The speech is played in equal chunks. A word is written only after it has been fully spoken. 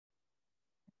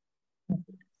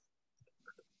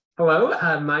Hello,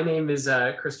 my name is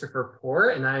Christopher Poore,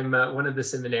 and I'm one of the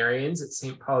seminarians at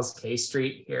St. Paul's K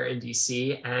Street here in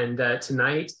DC. And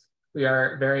tonight we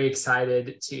are very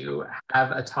excited to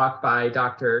have a talk by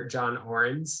Dr. John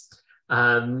Orens.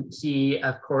 He,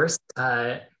 of course,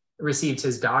 received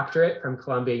his doctorate from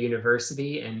Columbia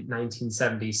University in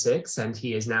 1976, and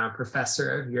he is now a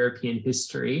professor of European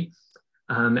history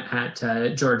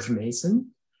at George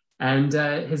Mason. And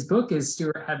his book is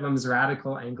Stuart Headlam's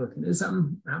Radical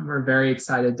Anglicanism. We're very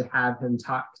excited to have him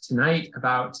talk tonight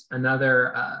about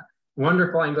another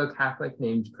wonderful Anglo-Catholic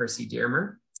named Percy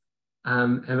Dearmer.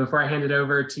 And before I hand it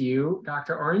over to you,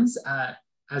 Dr. Orens,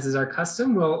 as is our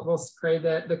custom, we'll pray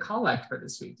the collect for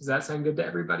this week. Does that sound good to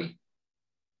everybody?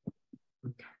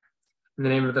 Okay. In the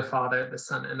name of the Father, the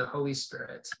Son, and the Holy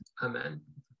Spirit. Amen.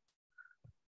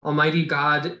 Almighty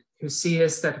God, who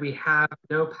seest that we have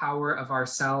no power of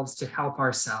ourselves to help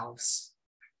ourselves,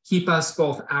 keep us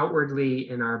both outwardly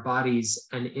in our bodies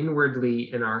and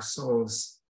inwardly in our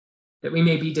souls, that we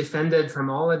may be defended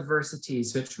from all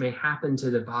adversities which may happen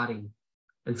to the body,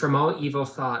 and from all evil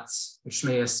thoughts which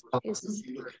may assault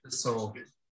the soul.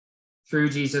 Through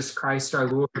Jesus Christ our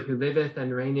Lord, who liveth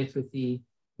and reigneth with thee,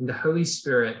 in the Holy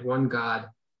Spirit, one God,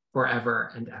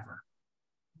 forever and ever.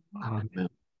 Amen.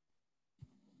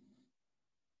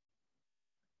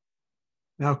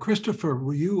 Now, Christopher,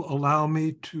 will you allow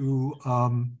me to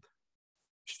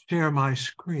share my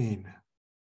screen?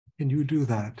 Can you do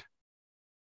that?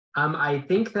 I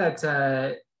think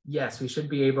that, yes, we should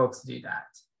be able to do that.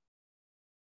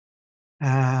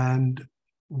 And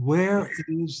where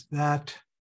is that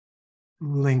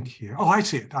link here? Oh, I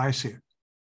see it. I see it.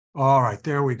 All right,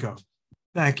 there we go.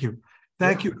 Thank you.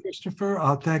 Thank you, Christopher.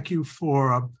 Thank you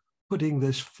for putting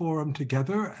this forum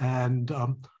together and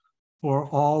for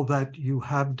all that you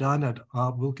have done and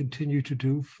will continue to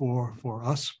do for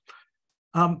us.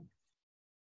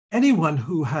 Anyone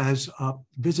who has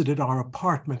visited our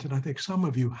apartment, and I think some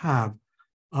of you have,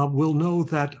 will know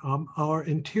that our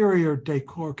interior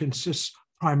decor consists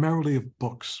primarily of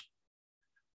books,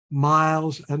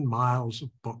 miles and miles of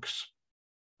books,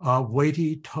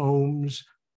 weighty tomes,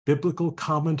 biblical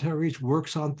commentaries,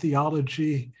 works on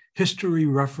theology, history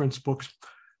reference books.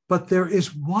 But there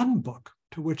is one book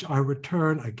to which I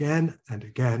return again and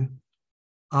again.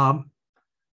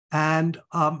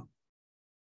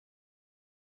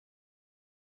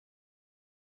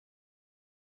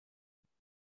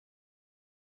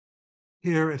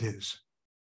 Here it is.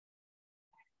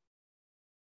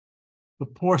 The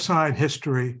porcine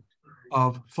history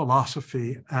of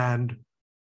philosophy and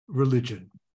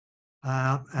religion.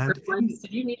 Did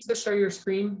you need to share your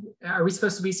screen? Are we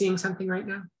supposed to be seeing something right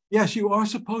now? Yes, you are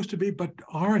supposed to be, but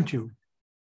aren't you?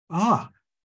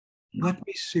 Let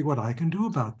me see what I can do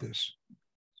about this.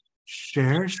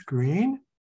 Share screen.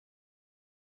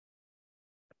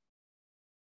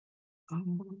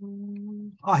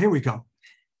 Here we go.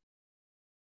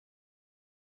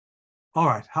 All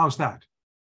right, how's that?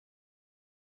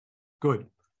 Good.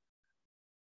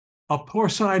 A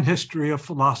Porcine History of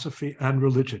Philosophy and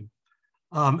Religion.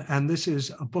 And this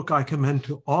is a book I commend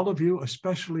to all of you,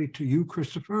 especially to you,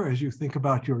 Christopher, as you think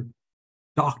about your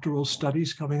doctoral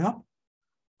studies coming up.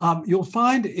 You'll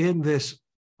find in this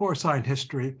porcine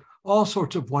history all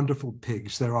sorts of wonderful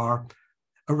pigs. There are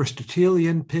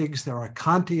Aristotelian pigs, there are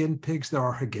Kantian pigs, there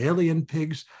are Hegelian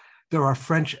pigs, there are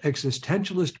French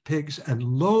existentialist pigs, and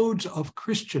loads of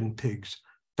Christian pigs,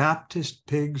 Baptist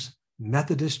pigs,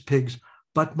 Methodist pigs.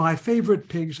 But my favorite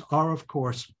pigs are, of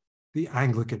course, the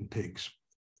Anglican pigs.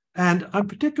 And I'm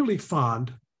particularly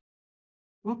fond,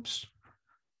 whoops,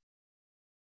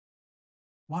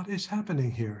 what is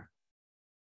happening here?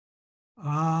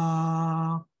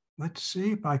 Let's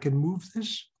see if I can move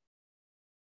this.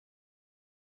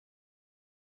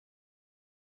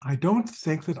 I don't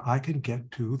think that I can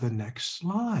get to the next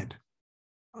slide.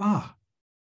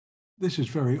 This is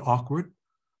very awkward.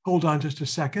 Hold on just a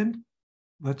second.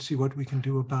 Let's see what we can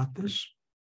do about this.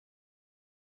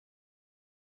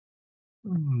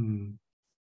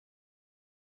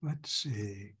 Let's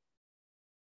see.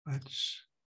 Let's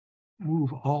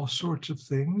move all sorts of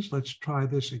things. Let's try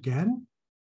this again.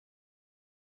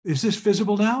 Is this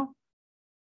visible now?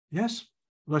 Yes?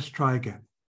 Let's try again.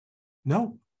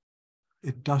 No,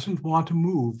 it doesn't want to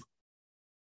move.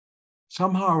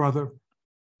 Somehow or other,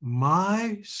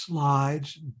 my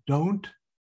slides don't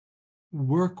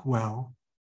work well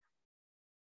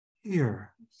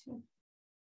here.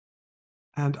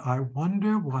 And I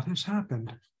wonder what has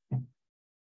happened.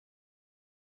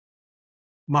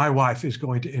 My wife is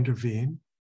going to intervene.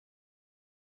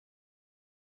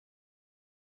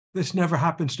 This never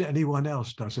happens to anyone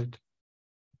else, does it?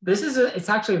 It's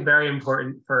actually very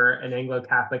important for an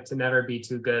Anglo-Catholic to never be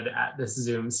too good at this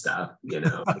Zoom stuff,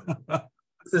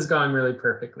 This is going really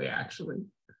perfectly, actually.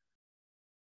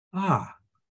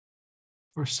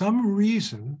 For some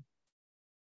reason,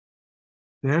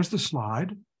 there's the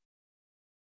slide.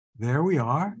 There we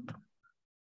are.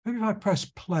 Maybe if I press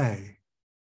play.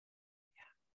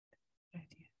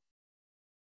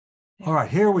 All right,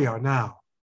 here we are now.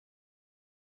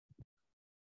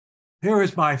 Here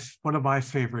is one of my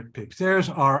favorite pigs. There's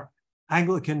our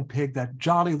Anglican pig, that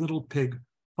jolly little pig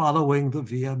following the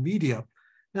Via Media.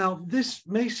 Now, this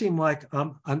may seem like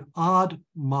an odd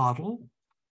model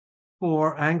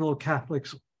for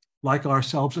Anglo-Catholics like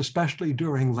ourselves, especially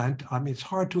during Lent. I mean, it's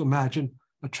hard to imagine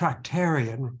a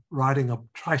Tractarian riding a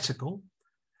tricycle.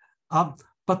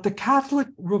 But the Catholic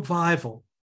revival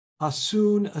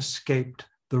soon escaped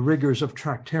the rigors of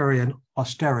Tractarian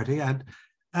austerity. And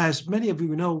as many of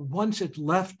you know, once it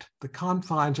left the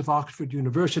confines of Oxford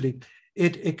University,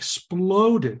 it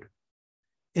exploded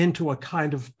into a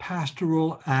kind of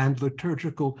pastoral and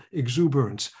liturgical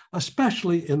exuberance,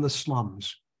 especially in the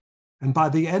slums. And by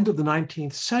the end of the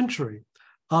 19th century,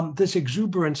 this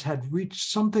exuberance had reached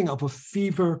something of a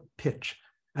fever pitch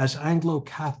as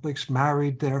Anglo-Catholics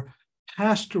married their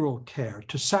pastoral care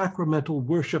to sacramental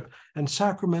worship, and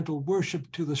sacramental worship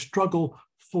to the struggle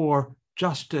for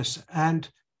justice, and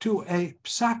to a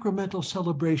sacramental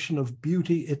celebration of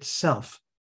beauty itself.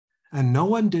 And no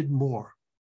one did more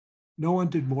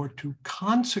to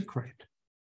consecrate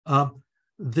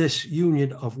this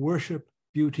union of worship,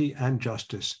 beauty, and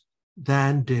justice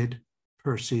than did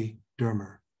Percy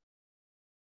Dearmer.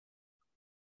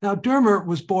 Now, Dearmer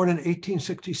was born in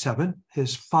 1867.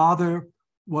 His father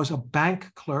was a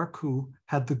bank clerk who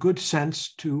had the good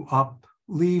sense to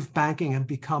leave banking and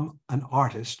become an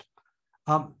artist.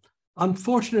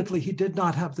 Unfortunately, he did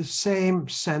not have the same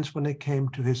sense when it came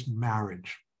to his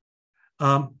marriage.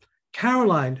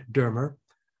 Caroline Dearmer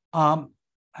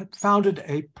had founded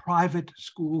a private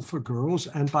school for girls,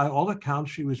 and by all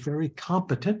accounts, she was very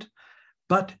competent,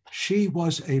 but she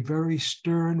was a very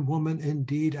stern woman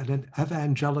indeed, and an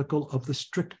evangelical of the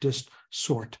strictest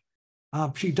sort.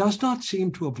 She does not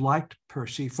seem to have liked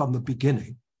Percy from the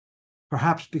beginning,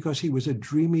 perhaps because he was a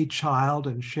dreamy child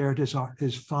and shared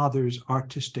his father's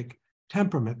artistic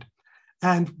temperament.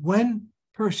 And when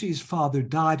Percy's father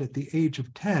died at the age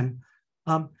of 10,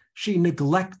 she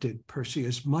neglected Percy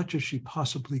as much as she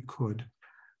possibly could.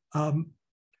 And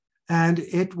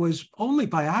it was only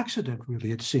by accident,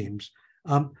 really, it seems,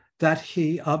 that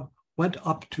he went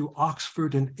up to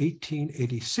Oxford in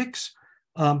 1886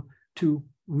 to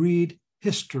read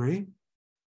history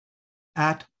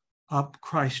at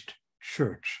Christ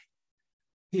Church.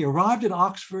 He arrived at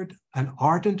Oxford an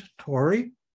ardent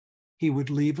Tory. He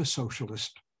would leave a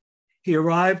socialist. He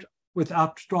arrived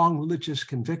without strong religious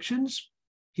convictions.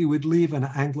 He would leave an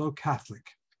Anglo-Catholic.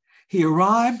 He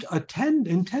arrived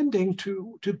intending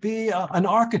to be an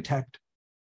architect,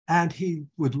 and he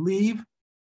would leave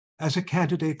as a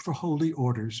candidate for holy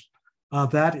orders.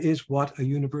 That is what a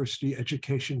university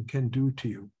education can do to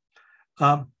you.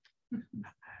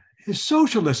 His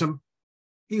socialism,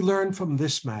 he learned from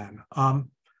this man, a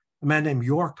man named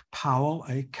York Powell,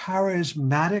 a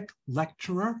charismatic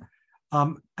lecturer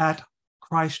at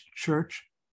Christ Church,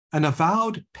 an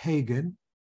avowed pagan,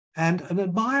 and an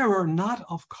admirer not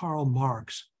of Karl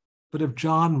Marx, but of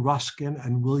John Ruskin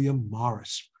and William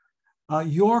Morris.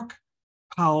 York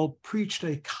Powell preached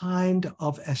a kind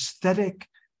of aesthetic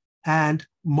and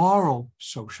moral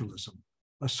socialism,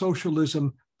 a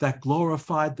socialism that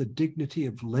glorified the dignity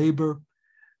of labor,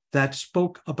 that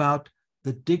spoke about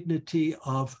the dignity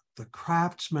of the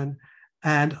craftsman,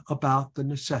 and about the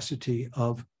necessity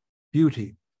of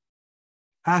beauty.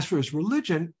 As for his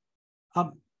religion,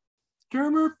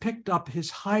 Dearmer picked up his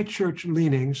high church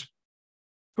leanings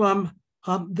from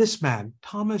this man,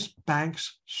 Thomas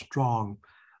Banks Strong,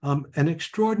 an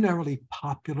extraordinarily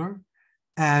popular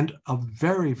and a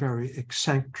very, very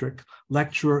eccentric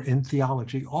lecturer in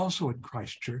theology, also at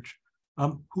Christ Church,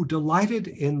 who delighted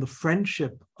in the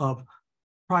friendship of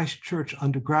Christ Church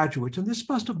undergraduates. And this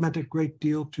must have meant a great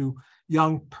deal to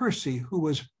young Percy, who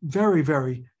was very,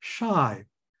 very shy.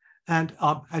 And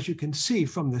as you can see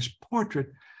from this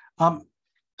portrait,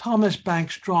 Thomas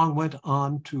Banks Strong went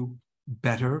on to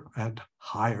better and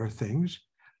higher things.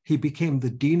 He became the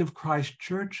Dean of Christ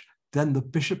Church, then the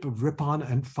Bishop of Ripon,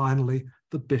 and finally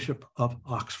the Bishop of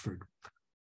Oxford.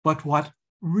 But what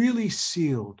really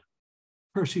sealed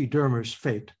Percy Dearmer's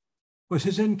fate was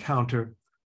his encounter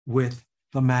with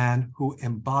the man who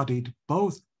embodied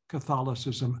both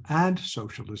Catholicism and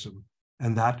socialism,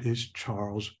 and that is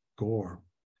Charles Gore.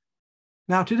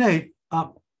 Now today,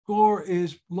 Gore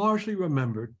is largely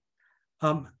remembered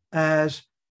as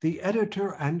the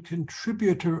editor and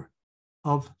contributor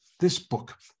of this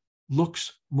book,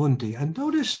 Lux Mundi. And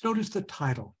notice the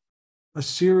title, A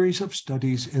Series of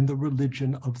Studies in the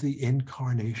Religion of the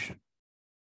Incarnation.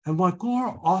 And what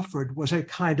Gore offered was a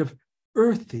kind of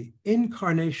earthy,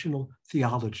 incarnational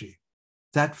theology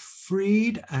that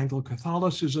freed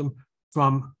Anglo-Catholicism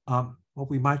from what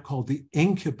we might call the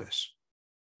incubus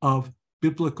of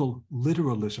biblical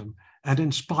literalism and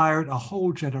inspired a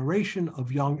whole generation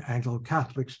of young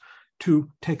Anglo-Catholics to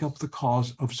take up the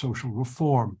cause of social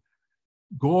reform.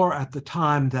 Gore, at the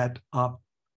time that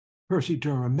Percy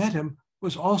Dearmer met him,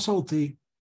 was also the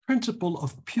principal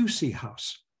of Pusey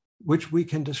House, which we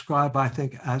can describe, I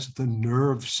think, as the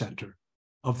nerve center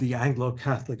of the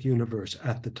Anglo-Catholic universe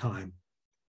at the time.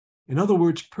 In other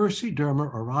words, Percy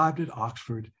Dearmer arrived at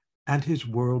Oxford and his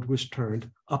world was turned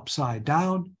upside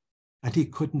down, and he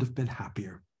couldn't have been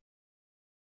happier.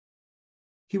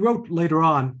 He wrote later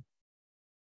on,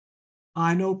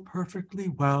 "I know perfectly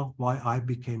well why I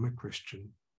became a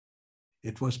Christian.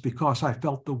 It was because I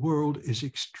felt the world is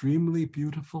extremely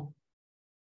beautiful,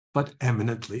 but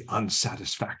eminently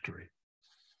unsatisfactory."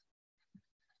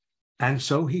 And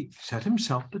so he set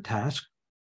himself the task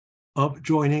of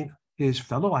joining his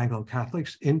fellow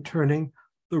Anglo-Catholics in turning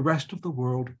the rest of the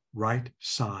world right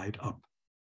side up.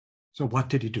 So what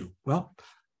did he do? Well,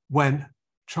 when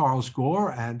Charles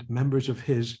Gore and members of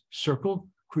his circle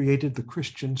created the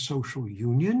Christian Social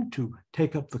Union to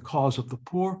take up the cause of the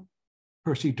poor,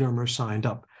 Percy Dearmer signed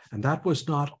up. And that was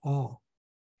not all.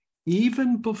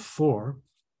 Even before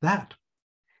that,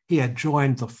 he had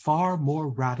joined the far more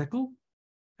radical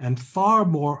and far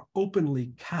more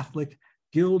openly Catholic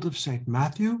Guild of St.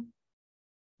 Matthew,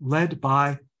 led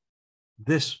by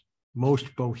this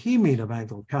most bohemian of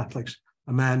Anglo-Catholics,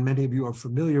 a man many of you are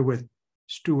familiar with,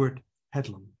 Stuart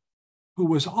Headlam, who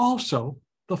was also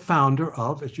the founder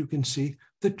of, as you can see,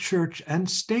 the Church and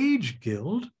Stage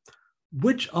Guild,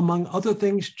 which, among other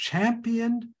things,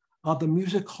 championed the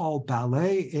music hall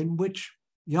ballet in which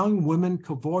young women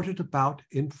cavorted about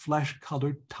in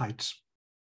flesh-colored tights.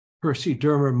 Percy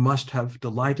Dearmer must have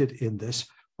delighted in this.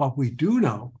 What we do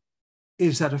know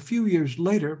is that a few years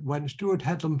later, when Stuart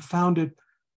Headlam founded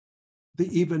the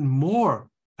even more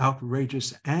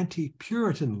outrageous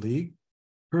Anti-Puritan League,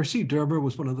 Percy Dearmer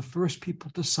was one of the first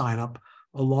people to sign up,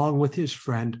 along with his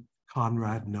friend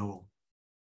Conrad Noel.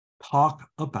 Talk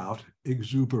about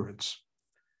exuberance.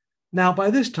 Now,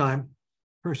 by this time,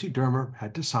 Percy Dearmer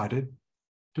had decided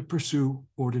to pursue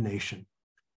ordination.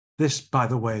 This, by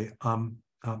the way,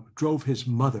 drove his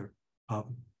mother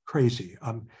crazy.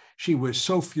 She was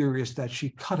so furious that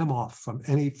she cut him off from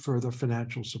any further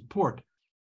financial support.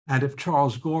 And if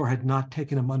Charles Gore had not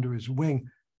taken him under his wing,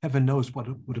 heaven knows what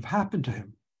would have happened to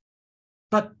him.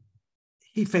 But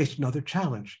he faced another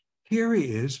challenge. Here he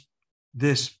is,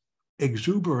 this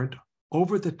exuberant,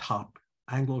 over-the-top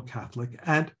Anglo-Catholic,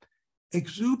 and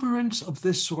exuberance of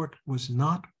this sort was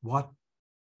not what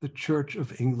the Church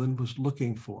of England was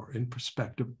looking for in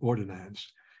prospective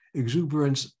ordinands.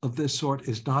 Exuberance of this sort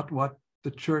is not what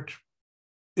the Church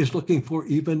is looking for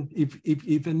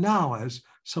even now, as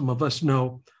some of us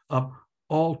know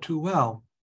all too well.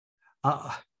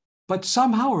 But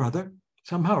somehow or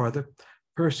other,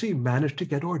 Percy managed to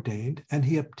get ordained, and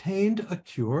he obtained a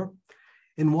cure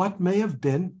in what may have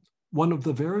been one of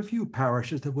the very few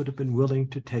parishes that would have been willing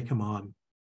to take him on.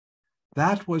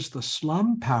 That was the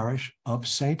slum parish of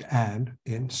St. Anne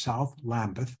in South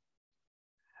Lambeth.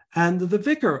 And the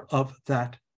vicar of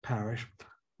that parish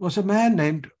was a man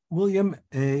named William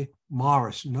A.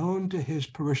 Morris, known to his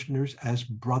parishioners as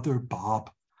Brother Bob,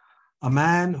 a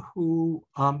man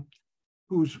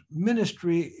whose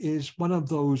ministry is one of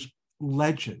those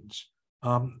legends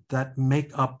that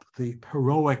make up the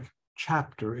heroic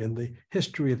chapter in the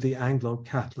history of the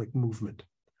Anglo-Catholic movement.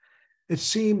 It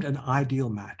seemed an ideal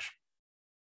match.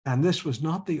 And this was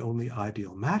not the only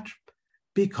ideal match,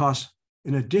 because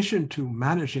in addition to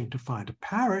managing to find a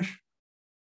parish,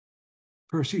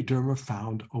 Percy Dearmer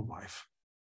found a wife.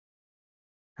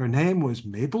 Her name was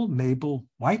Mabel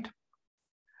White,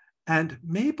 and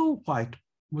Mabel White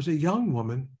was a young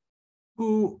woman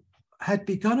who had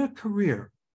begun a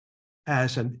career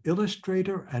as an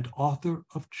illustrator and author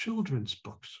of children's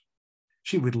books.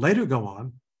 She would later go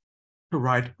on to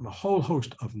write a whole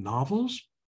host of novels,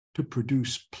 to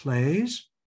produce plays,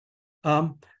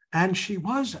 and she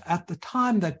was, at the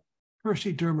time that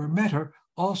Percy Dearmer met her,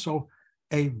 also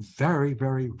a very,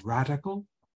 very radical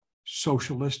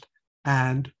socialist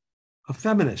and a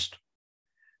feminist.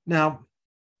 Now,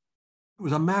 it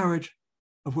was a marriage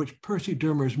of which Percy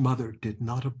Dearmer's mother did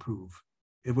not approve.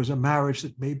 It was a marriage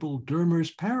that Mabel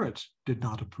Dearmer's parents did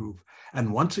not approve.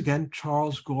 And once again,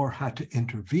 Charles Gore had to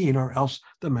intervene, or else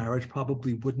the marriage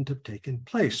probably wouldn't have taken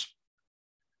place.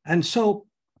 And so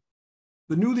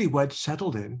the newlyweds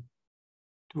settled in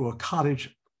to a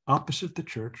cottage opposite the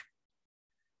church.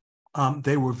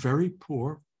 They were very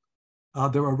poor.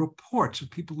 There are reports of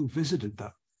people who visited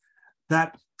them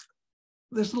that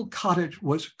this little cottage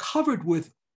was covered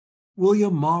with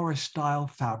William Morris-style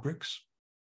fabrics,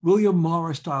 William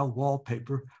Morris-style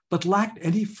wallpaper, but lacked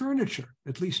any furniture.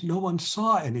 At least no one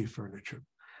saw any furniture.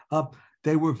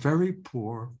 They were very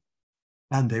poor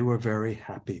and they were very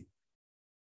happy.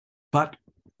 But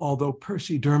although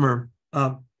Percy Dearmer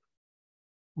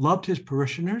loved his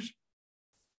parishioners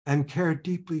and cared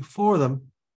deeply for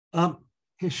them,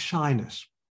 his shyness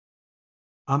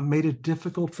made it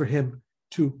difficult for him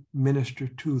to minister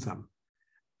to them.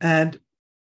 And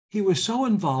he was so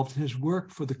involved in his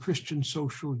work for the Christian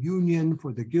Social Union,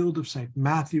 for the Guild of St.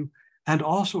 Matthew, and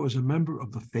also as a member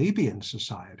of the Fabian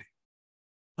Society,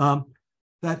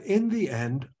 that in the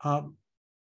end,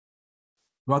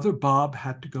 Brother Bob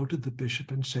had to go to the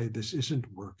bishop and say, this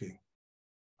isn't working.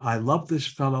 I love this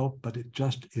fellow, but it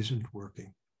just isn't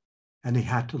working. And he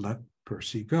had to let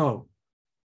Percy go.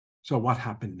 So what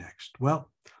happened next?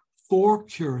 Well, 4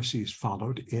 curacies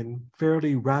followed in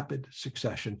fairly rapid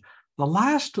succession. The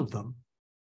last of them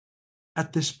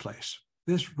at this place,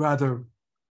 this rather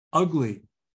ugly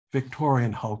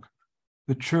Victorian hulk,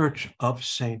 the Church of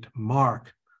St.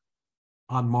 Mark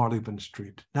on Marylebone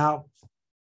Street. Now,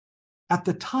 at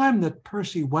the time that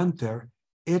Percy went there,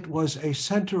 it was a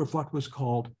center of what was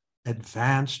called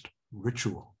advanced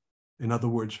ritual. In other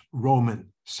words,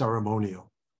 Roman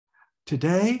ceremonial.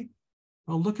 Today,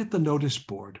 well, look at the notice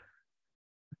board.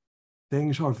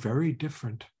 Things are very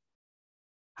different.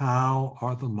 How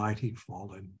are the mighty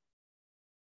fallen?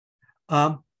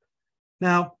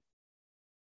 Now,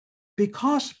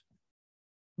 because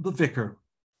the vicar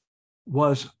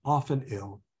was often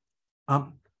ill,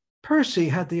 Percy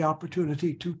had the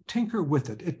opportunity to tinker with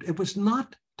it. It was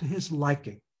not to his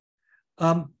liking.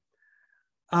 But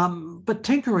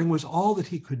tinkering was all that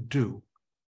he could do.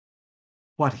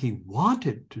 What he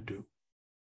wanted to do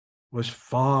was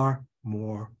far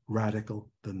more radical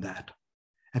than that.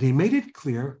 And he made it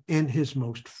clear in his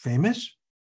most famous,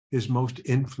 his most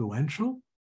influential,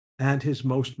 and his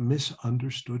most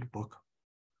misunderstood book,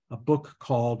 a book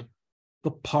called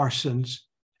The Parson's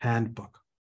Handbook,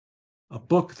 a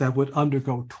book that would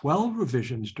undergo 12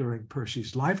 revisions during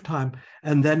Percy's lifetime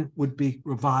and then would be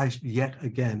revised yet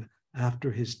again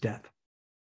after his death.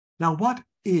 Now, what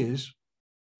is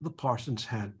the Parson's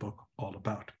Handbook all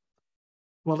about?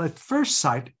 Well, at first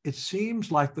sight, it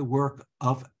seems like the work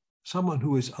of someone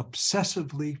who is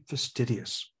obsessively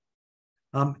fastidious.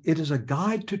 It is a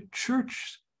guide to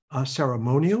church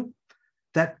ceremonial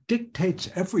that dictates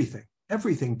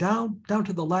everything down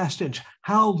to the last inch.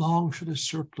 How long should a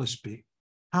surplice be?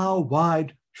 How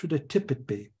wide should a tippet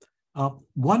be?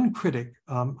 One critic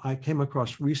I came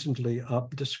across recently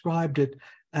described it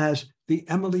as the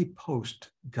Emily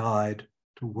Post Guide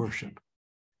to Worship.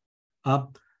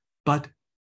 But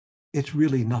it's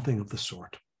really nothing of the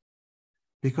sort.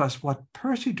 Because what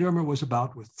Percy Dearmer was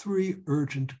about were 3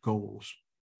 urgent goals.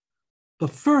 The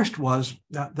first was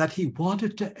that he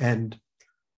wanted to end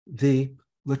the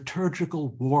liturgical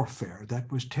warfare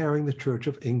that was tearing the Church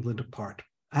of England apart,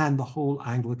 and the whole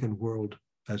Anglican world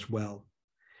as well.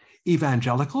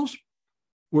 Evangelicals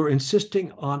were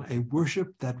insisting on a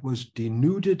worship that was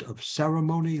denuded of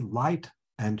ceremony, light,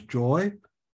 and joy,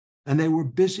 and they were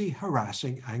busy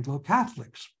harassing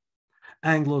Anglo-Catholics.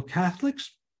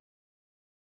 Anglo-Catholics,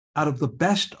 out of the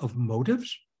best of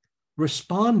motives,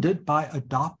 responded by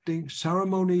adopting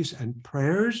ceremonies and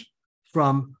prayers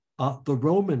from the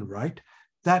Roman Rite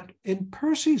that in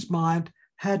Percy's mind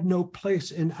had no place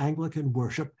in Anglican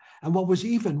worship. And what was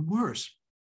even worse,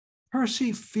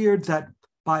 Percy feared that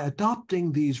by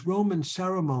adopting these Roman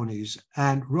ceremonies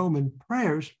and Roman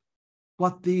prayers,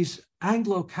 what these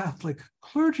Anglo-Catholic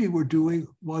clergy were doing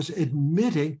was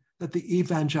admitting that the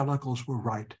evangelicals were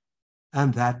right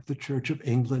and that the Church of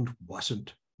England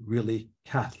wasn't really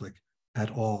Catholic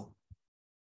at all.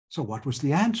 So what was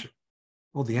the answer?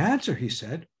 Well, the answer, he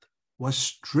said, was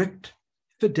strict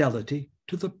fidelity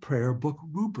to the prayer book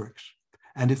rubrics.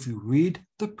 And if you read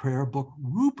the prayer book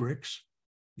rubrics,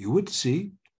 you would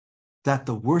see that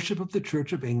the worship of the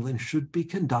Church of England should be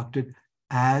conducted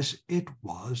as it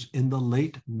was in the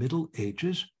late Middle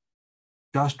Ages,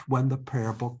 just when the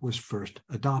prayer book was first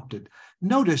adopted.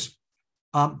 Notice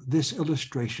this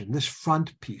illustration, this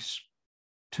front piece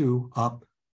to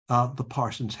the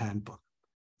Parson's Handbook.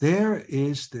 there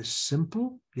is this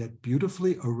simple yet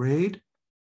beautifully arrayed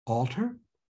altar,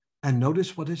 and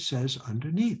notice what it says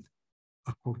underneath,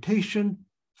 a quotation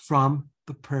from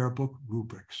the prayer book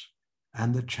rubrics,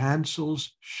 and the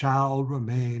chancels shall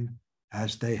remain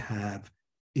as they have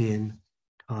in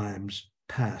times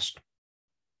past.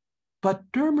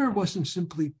 But Dearmer wasn't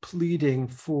simply pleading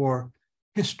for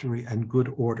history and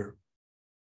good order.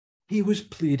 He was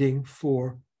pleading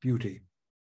for beauty.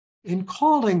 In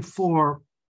calling for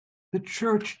the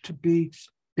church to be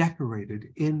decorated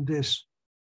in this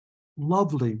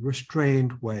lovely,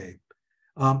 restrained way,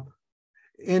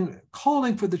 in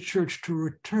calling for the church to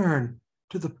return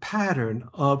to the pattern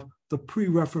of the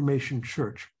pre-Reformation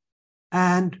church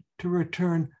and to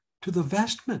return to the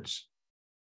vestments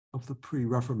of the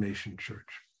pre-Reformation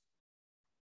church.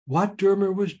 What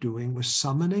Dearmer was doing was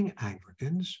summoning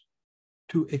Anglicans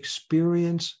to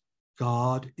experience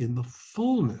God in the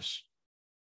fullness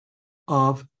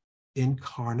of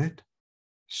incarnate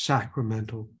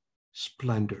sacramental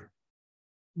splendor.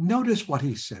 Notice what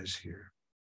he says here.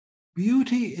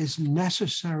 Beauty is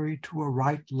necessary to a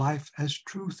right life as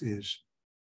truth is.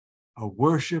 A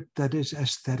worship that is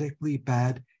aesthetically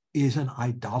bad is an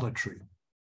idolatry,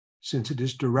 since it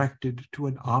is directed to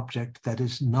an object that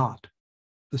is not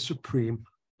the supreme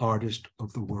artist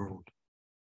of the world.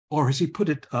 Or as he put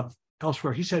it up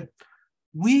elsewhere, he said,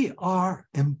 we are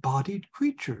embodied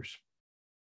creatures,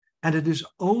 and it is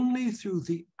only through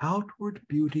the outward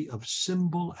beauty of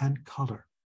symbol and color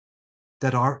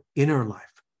that our inner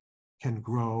life can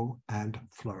grow and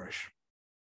flourish.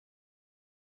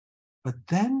 But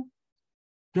then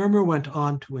Dearmer went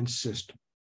on to insist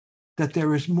that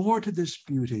there is more to this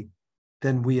beauty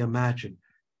than we imagine,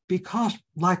 because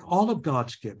like all of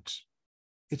God's gifts,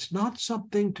 it's not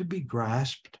something to be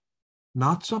grasped,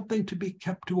 not something to be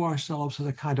kept to ourselves as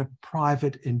a kind of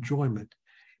private enjoyment.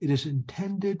 It is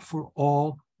intended for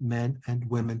all men and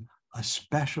women,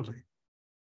 especially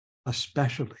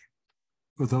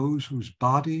for those whose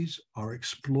bodies are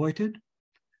exploited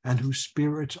and whose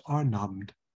spirits are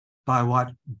numbed by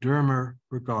what Dearmer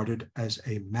regarded as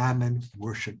a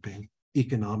mammon-worshipping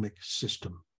economic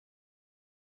system.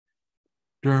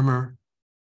 Dearmer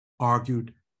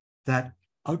argued that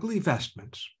ugly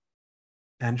vestments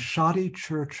and shoddy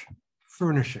church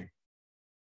furnishing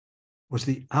was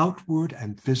the outward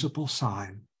and visible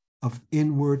sign of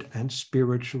inward and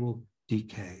spiritual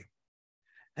decay.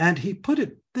 And he put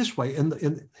it this way in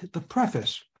the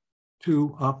preface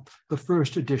to the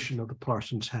first edition of the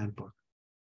Parson's Handbook.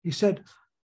 He said,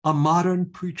 a modern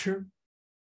preacher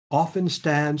often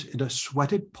stands in a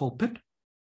sweated pulpit,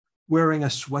 wearing a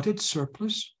sweated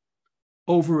surplice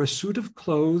over a suit of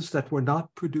clothes that were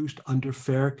not produced under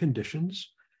fair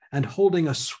conditions, and holding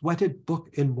a sweated book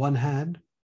in one hand.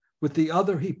 With the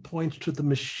other, he points to the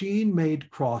machine-made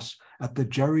cross at the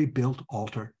jerry-built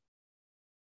altar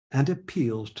and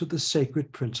appeals to the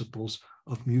sacred principles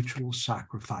of mutual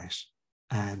sacrifice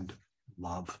and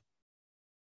love.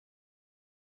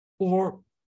 Or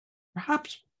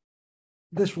perhaps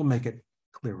this will make it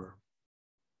clearer.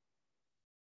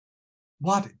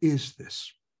 What is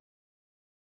this?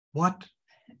 What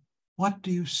do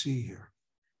you see here?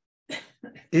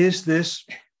 Is this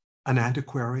an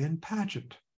antiquarian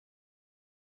pageant?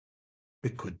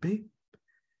 It could be.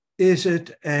 Is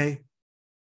it a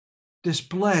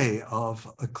display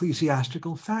of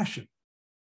ecclesiastical fashion?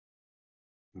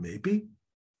 Maybe.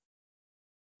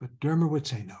 But Dearmer would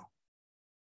say no.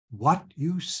 What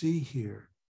you see here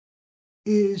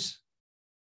is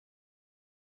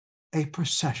a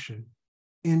procession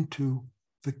into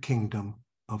the kingdom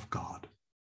of God.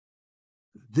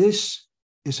 This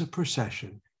is a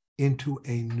procession into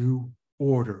a new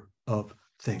order of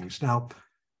things. Now,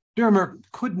 Dearmer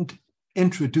couldn't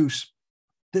introduce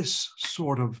this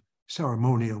sort of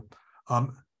ceremonial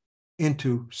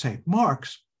into St.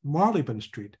 Mark's, Marylebone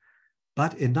Street,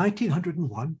 but in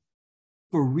 1901,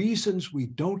 for reasons we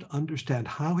don't understand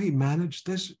how he managed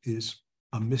this is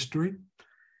a mystery,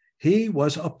 he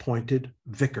was appointed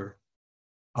vicar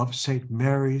of St.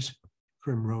 Mary's,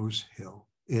 Primrose Hill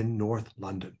in North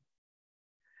London.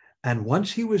 And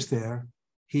once he was there,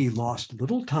 he lost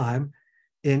little time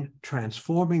in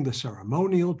transforming the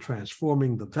ceremonial,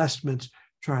 transforming the vestments,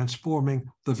 transforming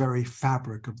the very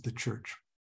fabric of the church.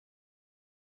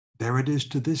 There it is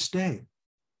to this day.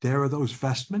 There are those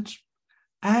vestments.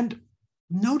 And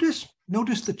notice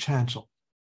the chancel.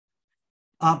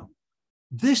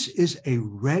 This is a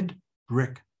red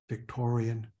brick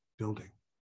Victorian building.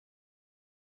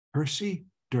 Percy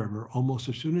Dearmer, almost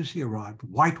as soon as he arrived,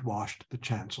 whitewashed the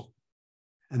chancel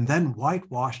and then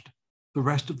whitewashed the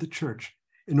rest of the church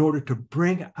in order to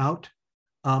bring out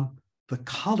the the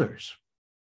colors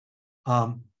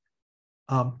of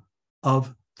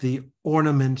the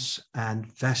ornaments and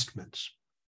vestments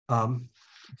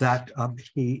that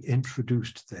he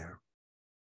introduced there.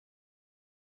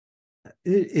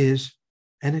 It is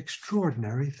an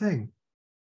extraordinary thing.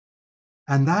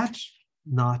 And that's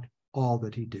not all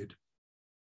that he did.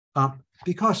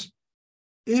 Because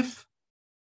if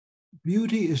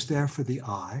beauty is there for the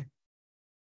eye,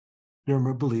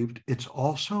 Dearmer believed it's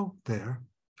also there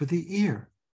for the ear.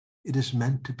 It is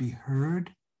meant to be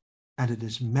heard, and it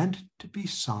is meant to be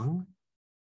sung,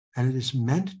 and it is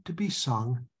meant to be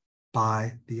sung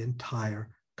by the entire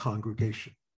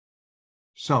congregation.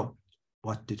 So,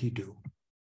 what did he do?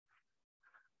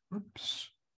 Oops.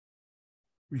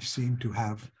 We seem to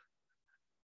have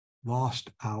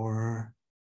lost our...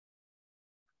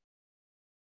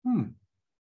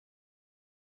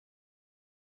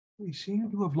 We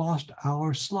seem to have lost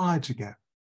our slides again.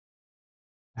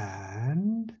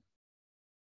 And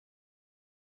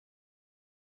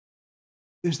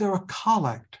is there a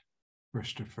collect,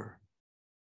 Christopher?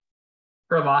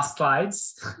 For lost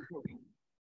slides?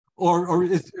 Or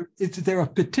is there a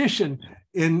petition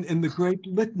in the great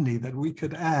litany that we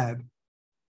could add?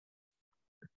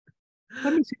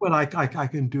 Let me see what I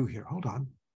can do here. Hold on.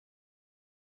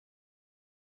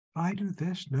 If I do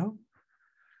this, no.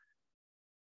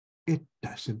 It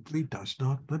simply does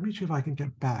not. Let me see if I can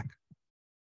get back.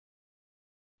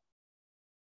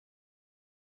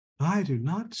 I do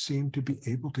not seem to be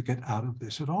able to get out of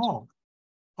this at all.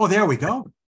 Oh, there we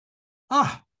go.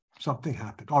 Ah, something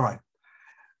happened. All right.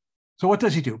 So what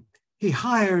does he do? He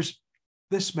hires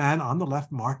this man on the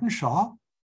left, Martin Shaw,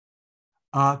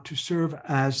 to serve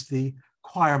as the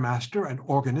choir master and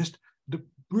organist, the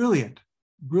brilliant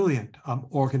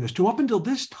organist, who up until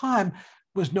this time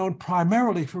was known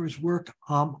primarily for his work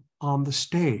on the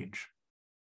stage.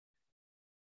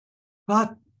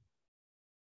 But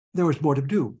there was more to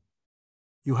do.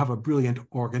 You have a brilliant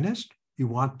organist. You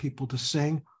want people to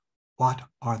sing. What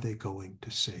are they going to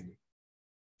sing?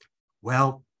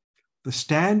 Well, the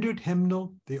standard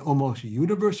hymnal, the almost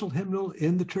universal hymnal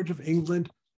in the Church of England,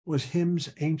 was hymns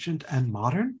ancient and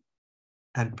modern,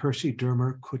 and Percy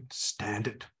Dearmer couldn't stand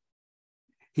it.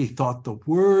 He thought the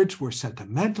words were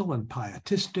sentimental and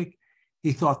pietistic.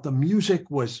 He thought the music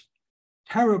was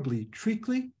terribly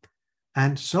treacly,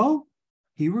 and so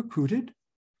he recruited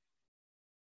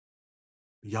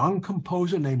a young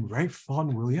composer named Ralph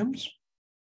Vaughan Williams,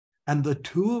 and the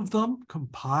two of them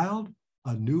compiled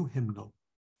a new hymnal,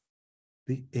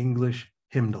 the English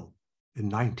Hymnal, in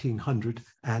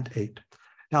 1908.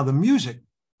 Now, the music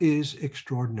is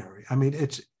extraordinary. I mean,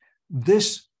 it's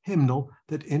this hymnal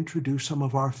that introduced some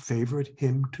of our favorite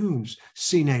hymn tunes.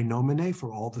 Sine Nomine,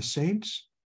 for all the saints,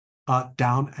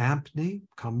 Down Ampne,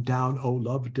 Come Down, O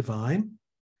Love Divine.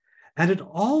 And it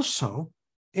also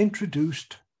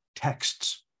introduced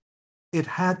texts. It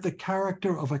had the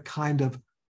character of a kind of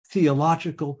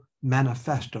theological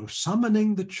manifesto,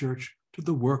 summoning the church to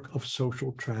the work of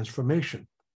social transformation.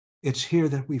 It's here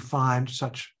that we find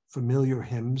such familiar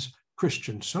hymns,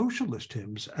 Christian socialist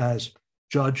hymns, as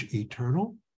Judge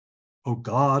Eternal, O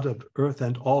God of Earth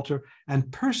and Altar,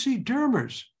 and Percy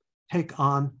Dearmer's take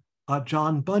on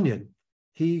John Bunyan,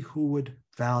 He Who Would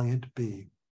Valiant Be.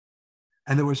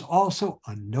 And there was also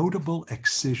a notable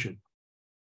excision.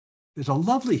 There's a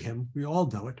lovely hymn, we all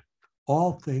know it,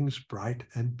 All Things Bright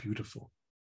and Beautiful.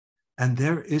 And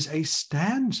there is a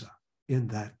stanza in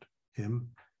that hymn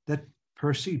that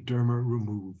Percy Dearmer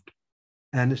removed.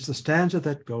 And it's the stanza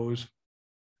that goes,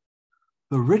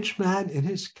 the rich man in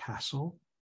his castle,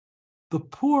 the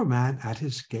poor man at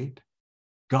his gate,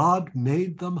 God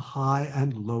made them high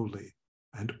and lowly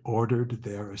and ordered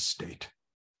their estate.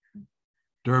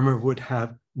 Dearmer would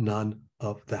have none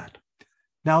of that.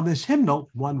 Now, this hymnal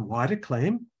won wide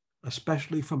acclaim,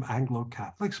 especially from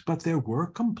Anglo-Catholics, but there were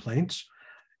complaints.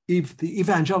 The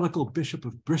evangelical Bishop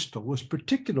of Bristol was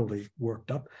particularly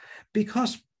worked up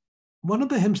because one of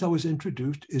the hymns that was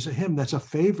introduced is a hymn that's a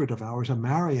favorite of ours, a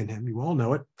Marian hymn, you all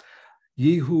know it,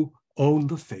 Ye Who Own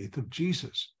the Faith of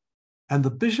Jesus. And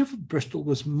the Bishop of Bristol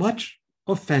was much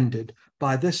offended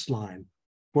by this line,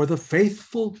 for the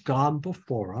faithful gone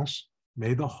before us,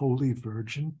 may the Holy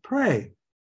Virgin pray.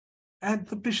 And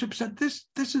the bishop said, this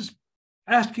is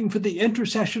asking for the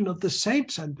intercession of the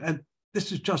saints, and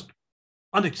this is just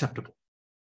unacceptable.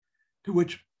 To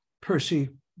which Percy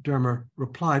Dearmer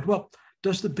replied, well,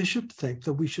 does the bishop think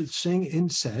that we should sing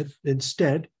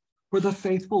instead, for the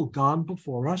faithful gone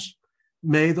before us,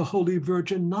 may the Holy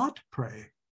Virgin not pray?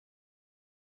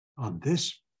 On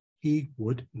this, he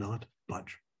would not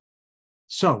budge.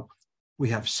 So we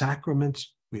have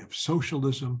sacraments, we have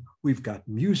socialism, we've got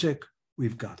music,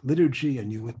 we've got liturgy,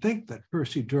 and you would think that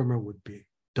Percy Dearmer would be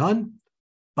done,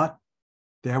 but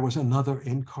there was another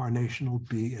incarnational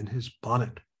bee in his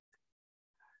bonnet.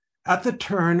 At the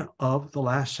turn of the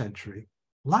last century,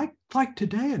 like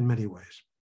today in many ways,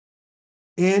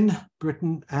 in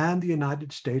Britain and the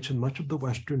United States and much of the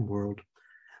Western world,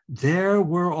 there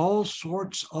were all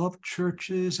sorts of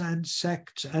churches and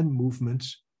sects and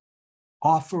movements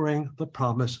offering the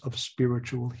promise of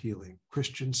spiritual healing,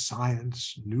 Christian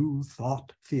Science, New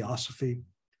Thought, Theosophy.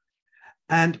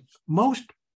 And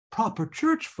most proper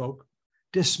church folk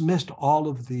dismissed all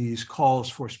of these calls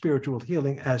for spiritual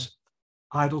healing as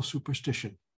idle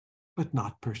superstition, but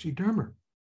not Percy Dearmer.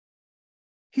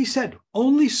 He said,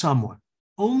 only someone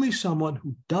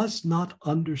who does not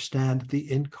understand the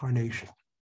incarnation,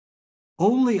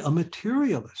 only a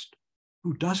materialist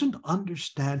who doesn't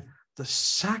understand the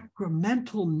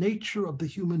sacramental nature of the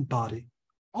human body,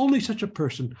 only such a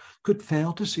person could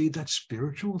fail to see that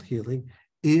spiritual healing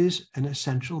is an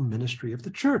essential ministry of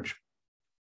the church.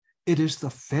 It is the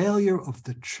failure of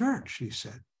the church, he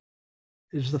said.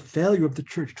 It is the failure of the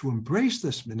church to embrace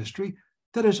this ministry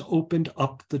that has opened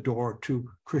up the door to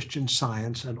Christian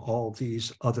Science and all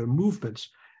these other movements.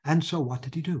 And so what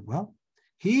did he do? Well,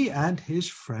 he and his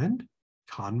friend,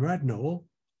 Conrad Noel,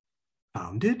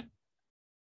 founded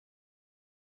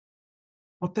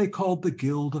what they called the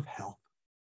Guild of Health,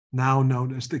 now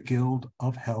known as the Guild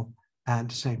of Health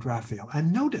and St. Raphael.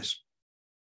 And notice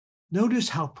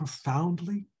how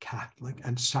profoundly Catholic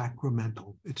and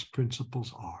sacramental its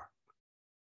principles are.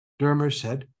 Dearmer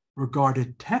said,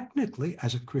 regarded technically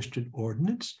as a Christian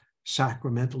ordinance,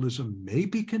 sacramentalism may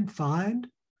be confined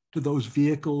to those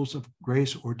vehicles of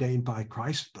grace ordained by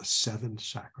Christ, the 7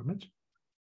 sacraments.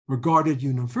 Regarded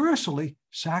universally,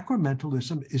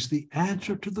 sacramentalism is the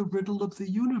answer to the riddle of the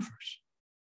universe.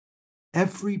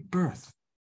 Every birth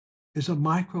is a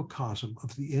microcosm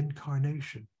of the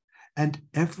incarnation, and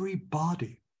every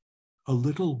body a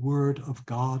little word of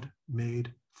God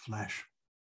made flesh.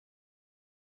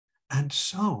 And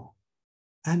so,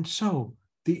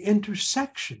 the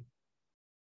intersection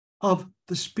of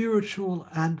the spiritual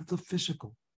and the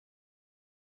physical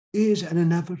is an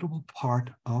inevitable part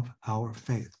of our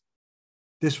faith.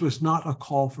 This was not a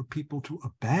call for people to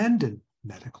abandon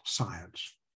medical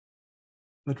science,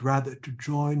 but rather to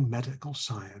join medical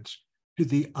science to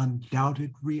the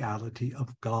undoubted reality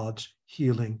of God's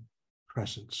healing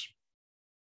presence.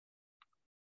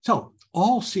 So,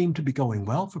 all seemed to be going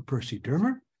well for Percy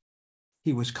Dearmer.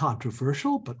 He was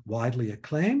controversial, but widely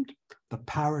acclaimed. The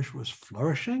parish was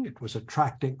flourishing. It was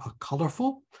attracting a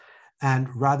colorful and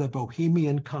rather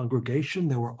bohemian congregation.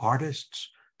 There were artists,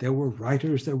 there were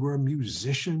writers, there were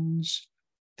musicians,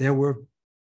 there were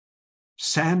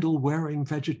sandal-wearing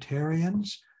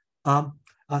vegetarians,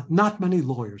 not many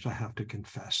lawyers, I have to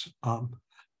confess.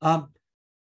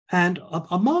 And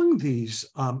among these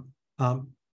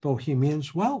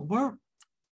bohemians, well, were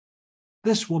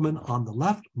this woman on the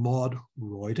left, Maud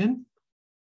Royden,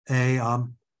 a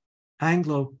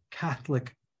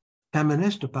Anglo-Catholic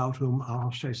feminist about whom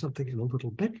I'll say something in a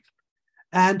little bit.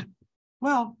 And,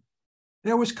 well,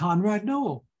 there was Conrad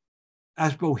Noel,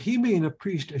 as bohemian a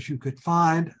priest as you could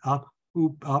find,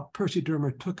 who Percy Dearmer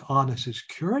took on as his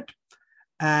curate,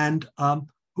 and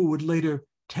who would later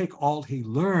take all he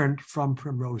learned from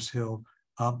Primrose Hill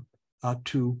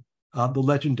to the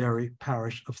legendary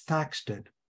parish of Thaxted.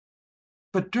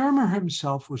 But Dearmer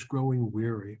himself was growing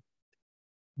weary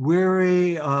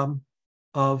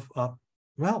of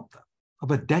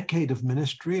a decade of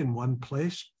ministry in one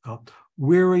place,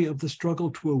 weary of the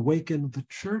struggle to awaken the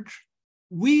church,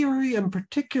 weary in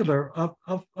particular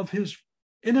of his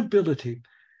inability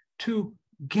to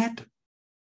get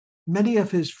many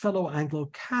of his fellow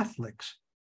Anglo-Catholics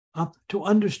to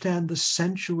understand the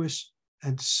sensuous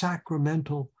and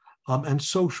sacramental and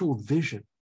social vision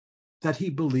that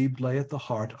he believed lay at the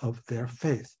heart of their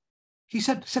faith. He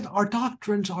said, our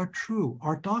doctrines are true,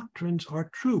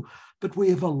 but we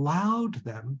have allowed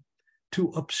them to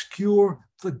obscure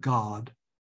the God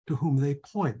to whom they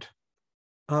point.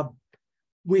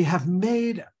 We have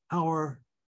made our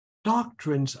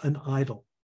doctrines an idol,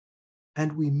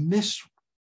 and we miss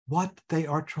what they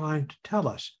are trying to tell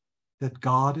us, that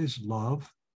God is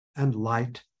love and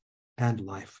light and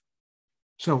life.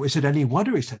 So is it any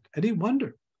wonder, he said, any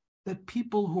wonder that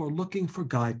people who are looking for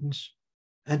guidance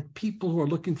and people who are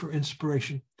looking for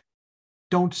inspiration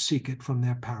don't seek it from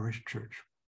their parish church?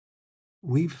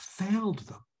 We've failed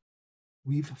them.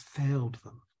 We've failed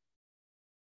them.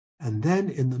 And then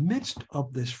in the midst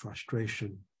of this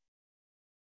frustration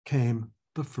came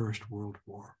the First World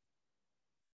War.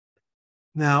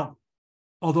 Now,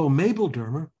 although Mabel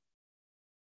Dearmer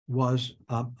was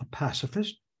a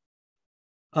pacifist.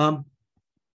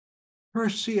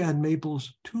 Percy and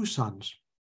Mabel's two sons,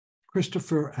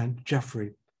 Christopher and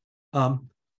Geoffrey,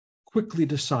 quickly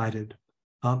decided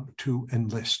to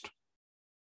enlist.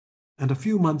 And a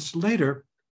few months later,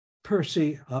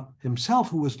 Percy himself,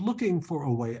 who was looking for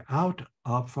a way out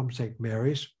from St.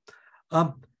 Mary's,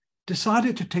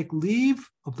 decided to take leave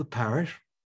of the parish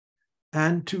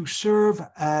and to serve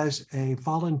as a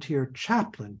volunteer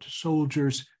chaplain to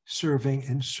soldiers serving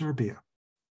in Serbia.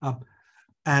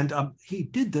 And he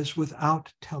did this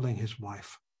without telling his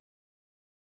wife.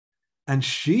 And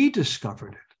she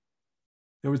discovered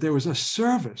it. There was a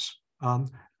service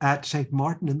at St.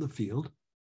 Martin in the Field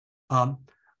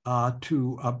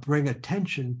to bring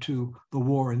attention to the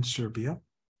war in Serbia.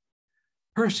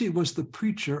 Percy was the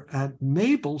preacher, and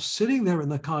Mabel, sitting there in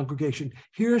the congregation,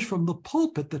 hears from the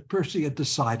pulpit that Percy had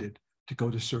decided to go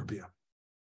to Serbia.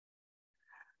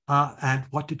 And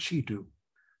what did she do?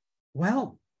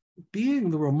 Well, being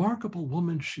the remarkable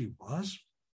woman she was,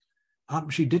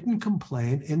 she didn't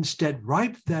complain. Instead,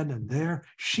 right then and there,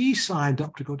 she signed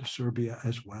up to go to Serbia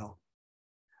as well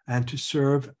and to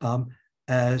serve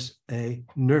as a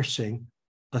nursing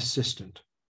assistant.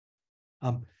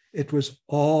 It was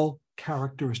all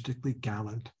characteristically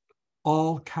gallant,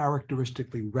 all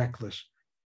characteristically reckless,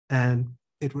 and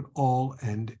it would all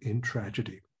end in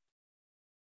tragedy.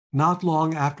 Not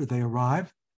long after they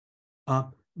arrived,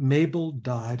 Mabel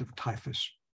died of typhus.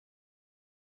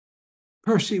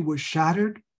 Percy was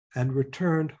shattered and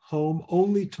returned home,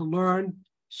 only to learn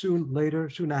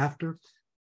soon after,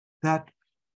 that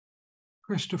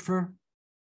Christopher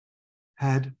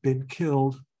had been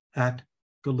killed at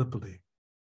Gallipoli.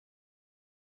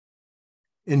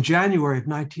 In January of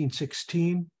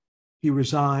 1916, he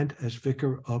resigned as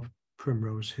vicar of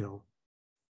Primrose Hill.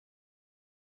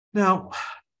 Now,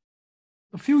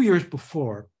 a few years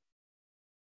before,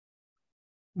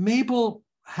 Mabel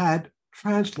had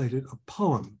translated a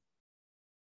poem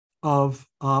of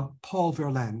Paul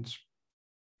Verlaine's,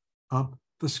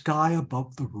 The Sky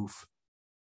Above the Roof,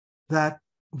 that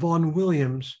Vaughan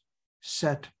Williams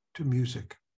set to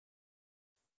music.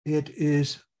 It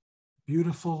is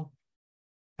beautiful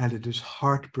and it is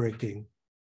heartbreaking.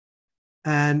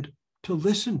 And to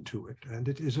listen to it, and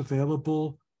it is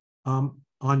available on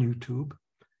YouTube,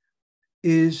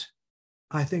 is,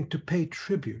 I think, to pay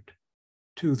tribute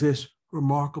to this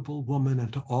remarkable woman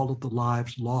and to all of the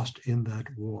lives lost in that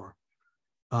war.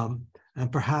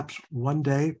 And perhaps one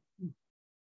day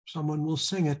someone will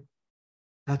sing it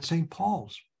at St.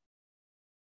 Paul's.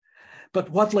 But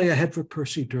what lay ahead for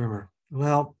Percy Dearmer?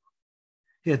 Well,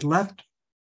 he had left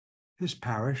his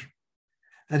parish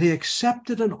and he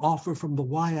accepted an offer from the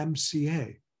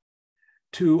YMCA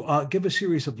to give a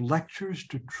series of lectures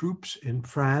to troops in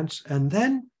France and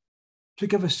then to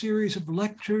give a series of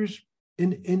lectures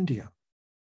in India.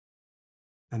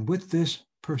 And with this,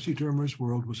 Percy Dearmer's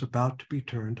world was about to be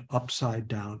turned upside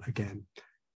down again.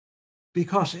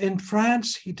 Because in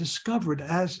France, he discovered,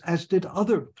 as did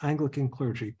other Anglican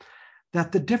clergy,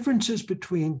 that the differences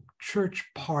between church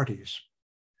parties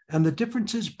and the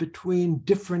differences between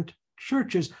different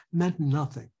churches meant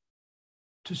nothing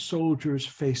to soldiers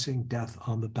facing death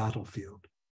on the battlefield.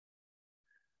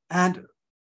 And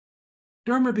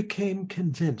Dearmer became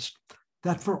convinced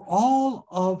that for all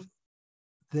of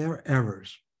their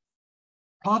errors,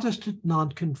 Protestant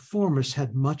nonconformists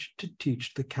had much to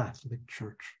teach the Catholic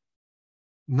Church,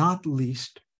 not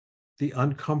least the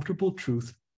uncomfortable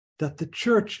truth that the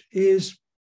Church is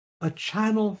a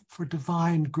channel for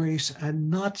divine grace and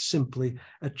not simply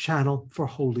a channel for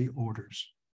holy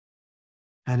orders.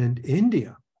 And in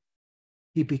India,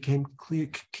 he became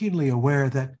keenly aware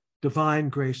that divine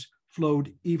grace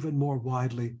flowed even more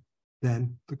widely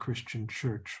than the Christian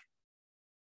Church.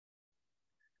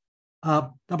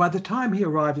 Now, by the time he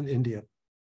arrived in India,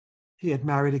 he had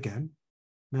married again,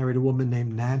 married a woman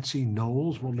named Nancy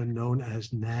Knowles, woman known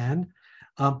as Nan,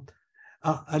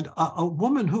 and a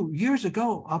woman who years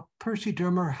ago, Percy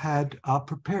Dearmer had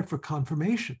prepared for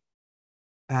confirmation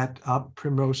at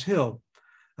Primrose Hill.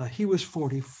 He was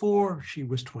 44, she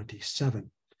was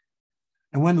 27.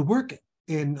 And when the work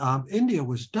in India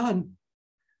was done,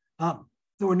 there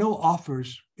were no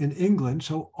offers in England,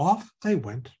 so off they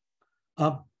went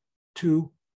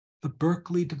to the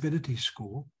Berkeley Divinity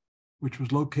School, which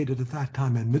was located at that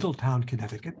time in Middletown,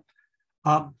 Connecticut,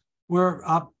 where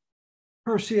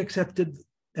Percy accepted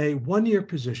a one-year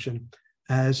position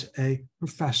as a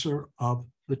professor of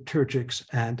liturgics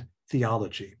and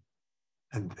theology.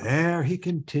 And there he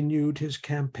continued his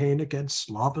campaign against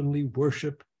slovenly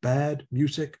worship, bad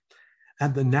music,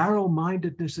 and the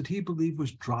narrow-mindedness that he believed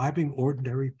was driving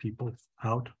ordinary people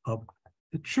out of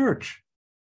the church.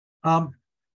 I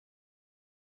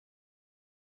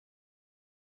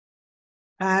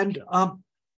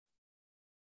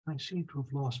seem to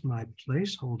have lost my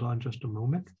place. Hold on just a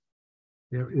moment.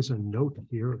 There is a note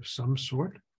here of some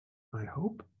sort, I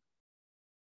hope.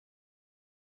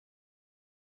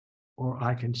 Or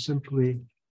I can simply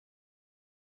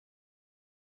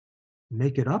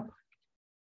make it up.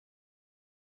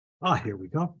 Here we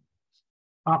go.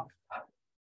 I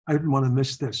didn't want to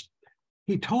miss this.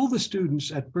 He told the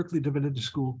students at Berkeley Divinity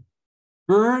School,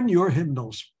 burn your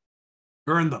hymnals,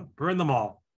 burn them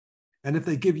all. And if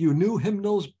they give you new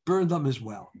hymnals, burn them as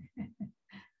well.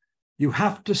 You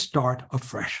have to start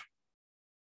afresh.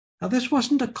 Now, this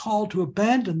wasn't a call to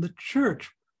abandon the church.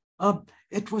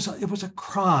 It was a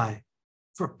cry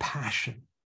for passion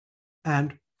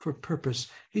and for purpose.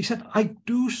 He said, I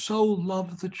do so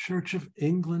love the Church of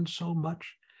England so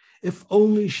much. If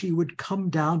only she would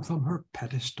come down from her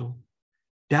pedestal,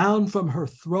 down from her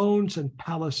thrones and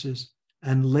palaces,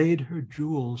 and laid her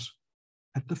jewels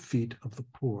at the feet of the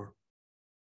poor.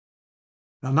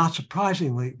 Now, not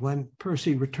surprisingly, when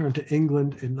Percy returned to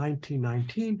England in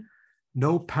 1919,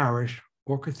 no parish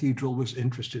or cathedral was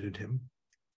interested in him.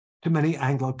 To many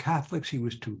Anglo-Catholics, he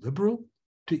was too liberal.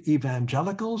 To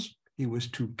evangelicals, he was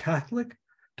too Catholic.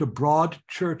 To broad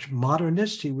church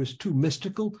modernists, he was too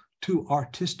mystical, too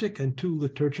artistic, and too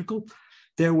liturgical.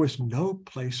 There was no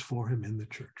place for him in the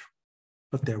church.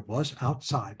 But there was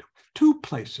outside, two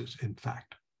places, in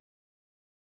fact.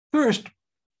 First,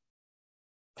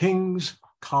 King's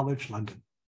College London.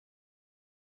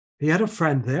 He had a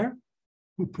friend there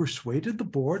who persuaded the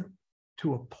board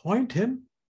to appoint him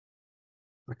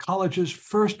the college's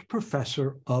first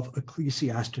professor of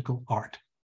ecclesiastical art,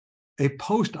 a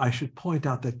post, I should point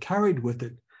out, that carried with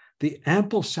it the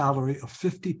ample salary of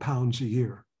 £50 a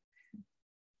year.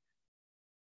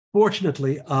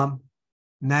 Fortunately,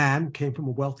 Nan came from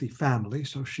a wealthy family,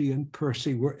 so she and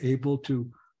Percy were able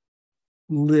to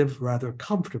live rather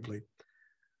comfortably.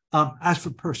 As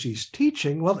for Percy's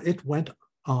teaching, well, it went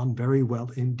on very well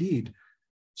indeed.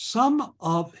 Some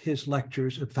of his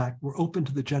lectures, in fact, were open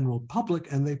to the general public,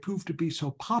 and they proved to be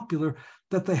so popular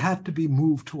that they had to be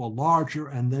moved to a larger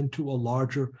and then to a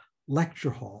larger lecture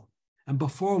hall. And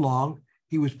before long,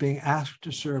 he was being asked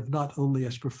to serve not only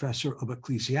as professor of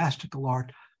ecclesiastical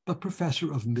art, but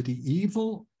professor of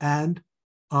medieval and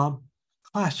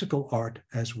classical art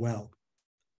as well.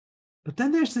 But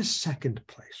then there's this second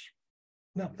place.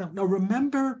 Now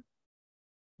remember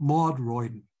Maud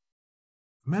Royden.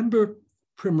 Remember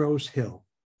Primrose Hill.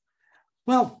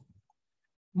 Well,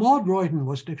 Maud Royden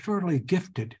was an extraordinarily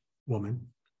gifted woman,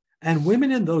 and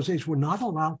women in those days were not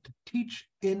allowed to teach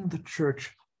in the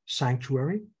church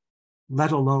sanctuary,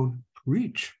 let alone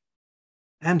preach.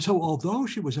 And so although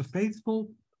she was a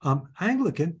faithful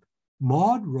Anglican,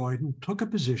 Maud Royden took a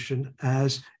position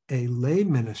as a lay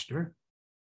minister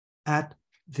at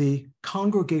the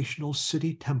Congregational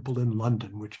City Temple in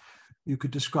London, which you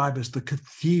could describe as the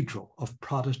cathedral of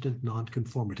Protestant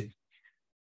nonconformity.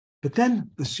 But then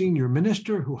the senior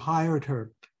minister who hired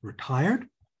her retired.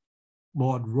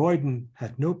 Maud Royden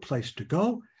had no place to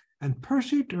go, and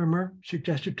Percy Dearmer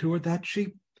suggested to her that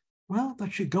she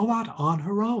go out on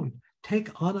her own, take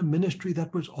on a ministry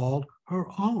that was all her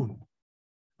own,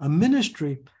 a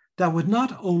ministry that would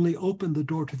not only open the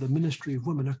door to the ministry of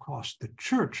women across the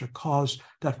church, a cause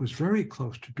that was very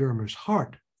close to Dearmer's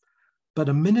heart, but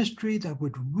a ministry that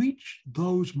would reach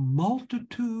those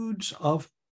multitudes of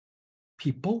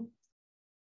people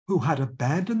who had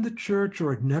abandoned the church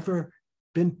or had never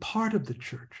been part of the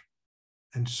church.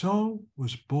 And so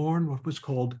was born what was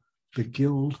called the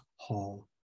Guildhall.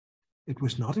 It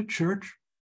was not a church.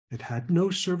 It had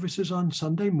no services on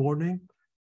Sunday morning.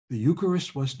 The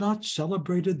Eucharist was not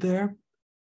celebrated there,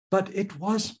 but it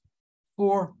was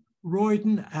for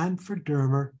Royden and for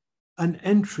Dearmer an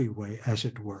entryway, as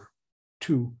it were,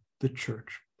 to the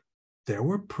church. There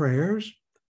were prayers,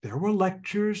 there were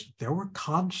lectures, there were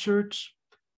concerts,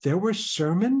 there were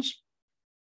sermons,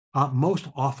 most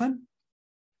often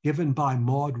given by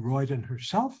Maud Royden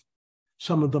herself,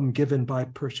 some of them given by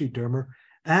Percy Dearmer,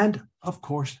 and of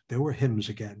course, there were hymns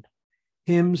again.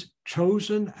 Hymns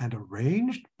chosen and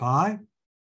arranged by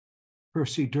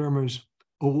Percy Dearmer's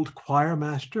old choir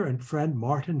master and friend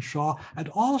Martin Shaw, and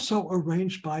also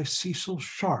arranged by Cecil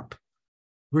Sharp,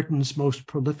 Britain's most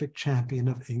prolific champion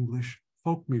of English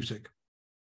folk music.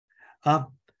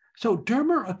 So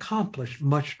Dearmer accomplished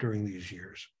much during these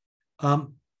years.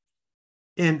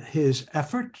 In his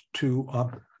effort to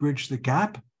bridge the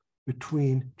gap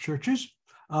between churches,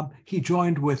 He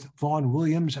joined with Vaughan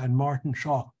Williams and Martin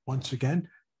Shaw once again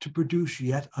to produce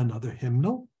yet another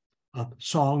hymnal,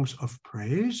 Songs of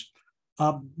Praise.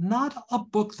 Not a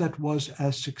book that was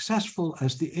as successful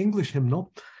as the English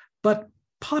hymnal, but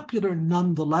popular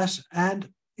nonetheless, and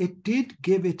it did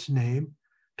give its name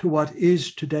to what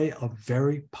is today a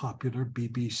very popular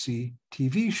BBC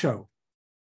TV show.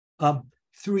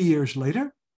 3 years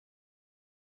later,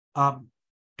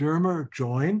 Dearmer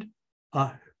joined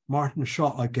Martin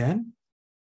Shaw again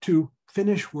to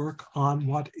finish work on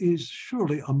what is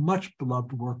surely a much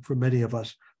beloved work for many of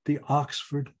us, the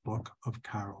Oxford Book of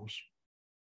Carols.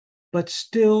 But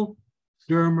still,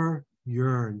 Dearmer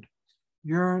yearned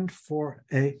for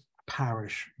a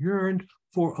parish, yearned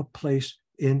for a place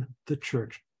in the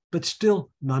church, but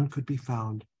still none could be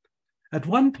found. At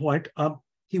one point,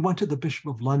 he went to the Bishop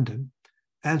of London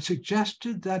and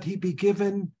suggested that he be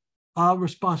given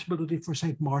responsibility for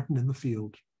St. Martin in the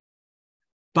Fields.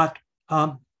 But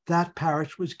that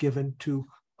parish was given to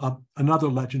another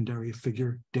legendary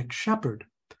figure, Dick Shepherd.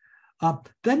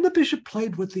 Then the bishop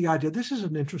played with the idea, this is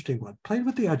an interesting one, played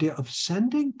with the idea of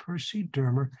sending Percy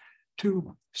Dearmer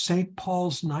to St.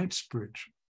 Paul's Knightsbridge,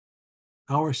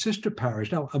 our sister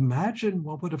parish. Now imagine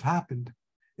what would have happened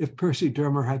if Percy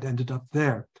Dearmer had ended up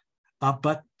there.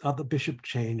 But the bishop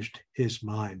changed his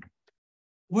mind.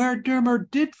 Where Dearmer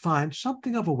did find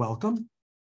something of a welcome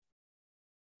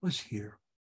was here,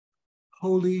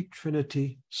 Holy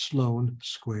Trinity, Sloane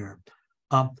Square,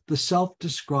 the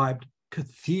self-described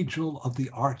cathedral of the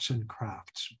arts and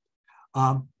crafts,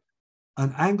 an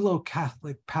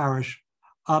Anglo-Catholic parish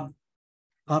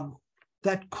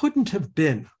that couldn't have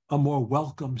been a more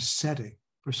welcome setting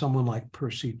for someone like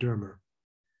Percy Dearmer.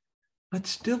 But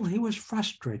still, he was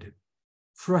frustrated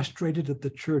that the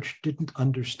church didn't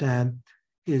understand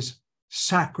his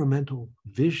sacramental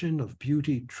vision of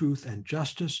beauty, truth, and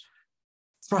justice,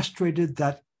 frustrated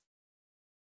that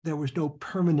there was no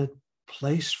permanent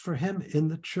place for him in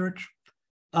the church,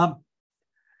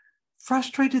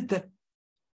 frustrated that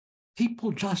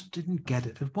people just didn't get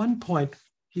it. At one point,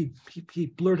 he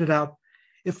blurted out,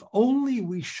 "If only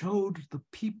we showed the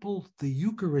people the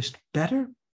Eucharist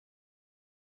better,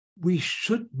 we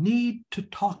should need to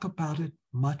talk about it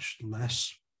much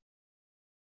less.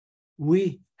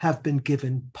 We have been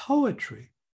given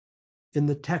poetry in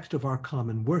the text of our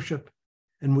common worship,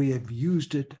 and we have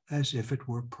used it as if it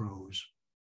were prose."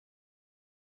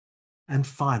 And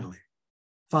finally,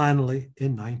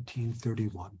 in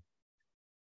 1931,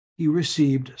 he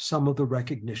received some of the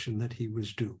recognition that he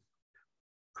was due.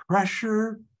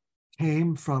 Pressure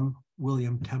came from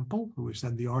William Temple, who was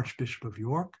then the Archbishop of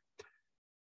York.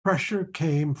 Pressure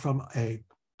came from a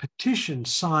petition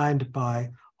signed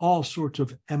by all sorts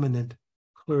of eminent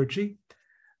clergy.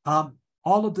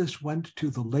 All of this went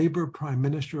to the Labour Prime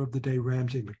Minister of the day,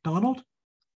 Ramsay MacDonald.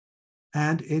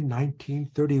 And in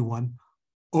 1931,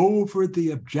 over the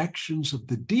objections of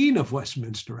the Dean of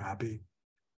Westminster Abbey,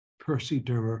 Percy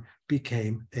Dearmer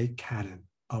became a canon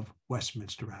of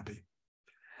Westminster Abbey.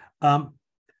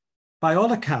 By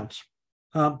all accounts,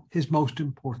 his most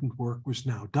important work was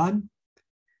now done.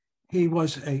 He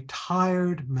was a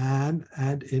tired man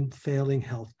and in failing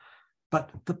health,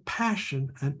 but the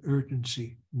passion and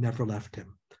urgency never left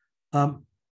him.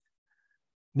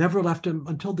 Never left him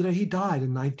until the day he died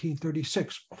in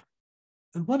 1936.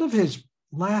 And one of his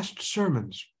last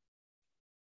sermon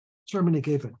he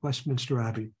gave at Westminster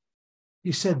Abbey,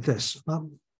 he said this.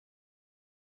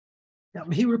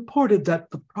 He reported that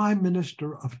the Prime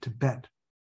Minister of Tibet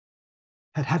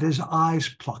had had his eyes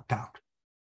plucked out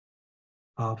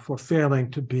for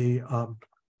failing to be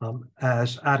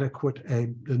as adequate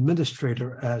an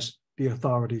administrator as the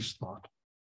authorities thought.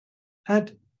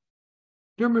 And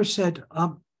Dearmer said,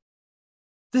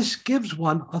 this gives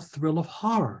one a thrill of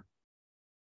horror.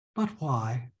 But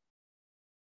why?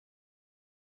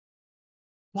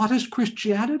 What has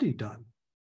Christianity done?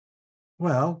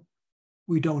 Well,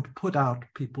 we don't put out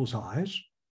people's eyes,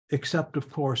 except, of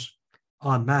course,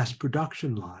 on mass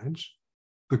production lines,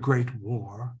 the Great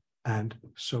War, and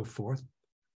so forth.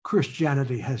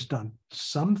 Christianity has done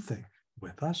something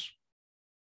with us.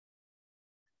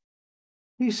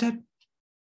 He said,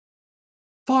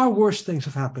 far worse things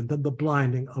have happened than the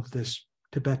blinding of this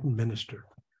Tibetan minister.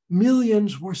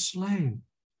 Millions were slain.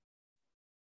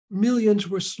 Millions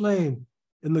were slain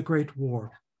in the Great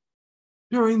War.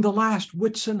 During the last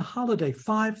Whitsun holiday,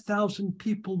 5,000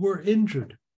 people were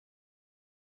injured.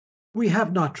 We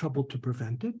have not troubled to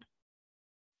prevent it.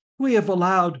 We have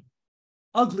allowed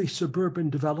ugly suburban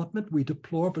development we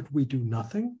deplore, but we do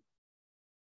nothing.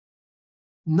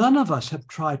 None of us have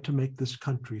tried to make this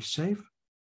country safe.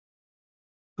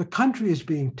 The country is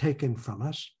being taken from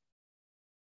us.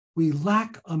 We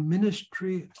lack a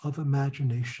ministry of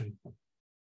imagination.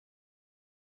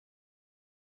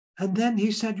 And then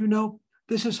he said, you know,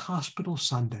 this is Hospital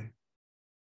Sunday.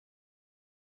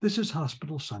 This is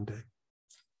Hospital Sunday.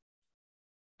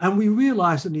 And we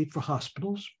realize the need for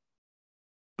hospitals,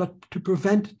 but to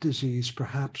prevent disease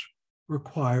perhaps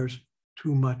requires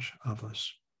too much of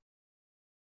us.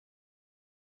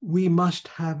 We must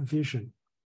have vision.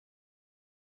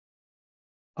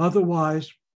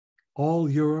 Otherwise, all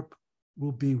Europe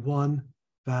will be one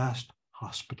vast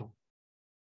hospital.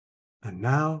 And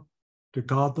now, to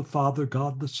God the Father,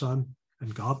 God the Son,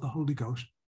 and God the Holy Ghost.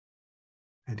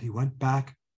 And he went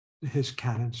back to his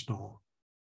cannon stall.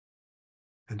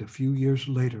 And a few years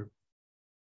later,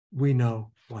 we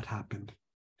know what happened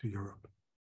to Europe.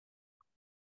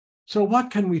 So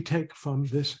what can we take from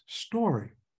this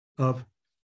story of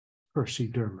Percy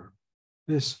Dearmer,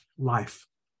 this life?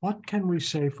 What can we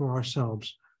say for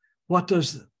ourselves? What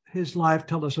does his life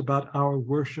tell us about our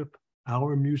worship,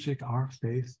 our music, our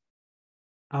faith,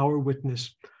 our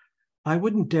witness? I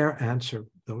wouldn't dare answer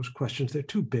those questions. They're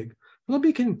too big. Let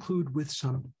me conclude with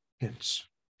some hints.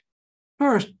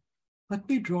 First, let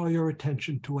me draw your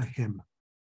attention to a hymn.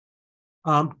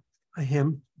 A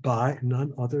hymn by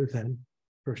none other than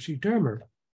Percy Dearmer.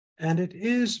 And it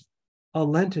is a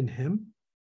Lenten hymn.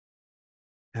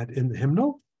 And in the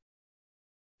hymnal,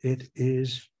 it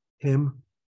is hymn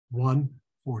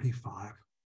 145.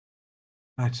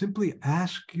 I simply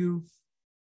ask you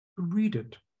to read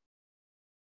it.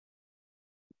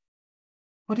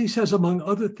 What he says, among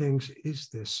other things, is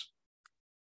this: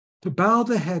 to bow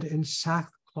the head in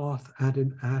sackcloth and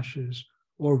in ashes,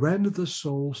 or rend the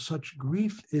soul, such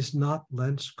grief is not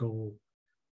Lent's goal,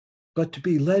 but to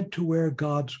be led to where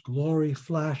God's glory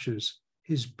flashes,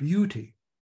 his beauty,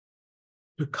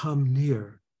 to come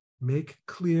near, make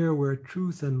clear where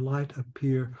truth and light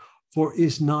appear. For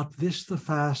is not this the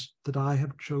fast that I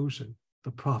have chosen,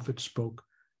 the prophet spoke,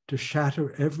 to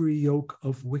shatter every yoke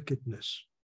of wickedness?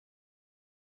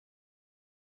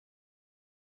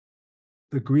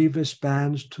 The grievous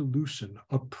bands to loosen,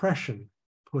 oppression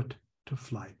put to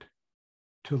flight,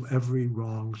 till every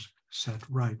wrong's set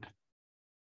right.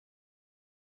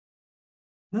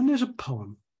 Then there's a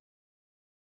poem.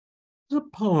 There's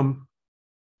a poem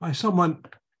by someone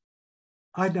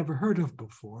I'd never heard of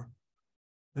before,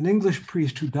 an English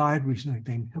priest who died recently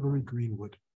named Hilary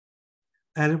Greenwood.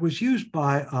 And it was used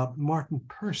by Martin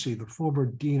Percy, the former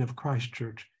dean of Christ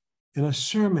Church, in a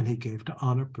sermon he gave to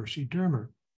honor Percy Dearmer.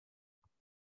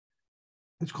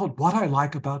 It's called What I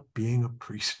Like About Being a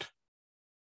Priest.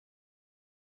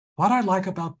 What I like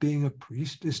about being a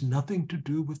priest is nothing to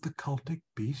do with the cultic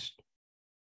beast,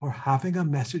 or having a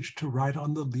message to write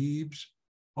on the leaves,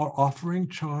 or offering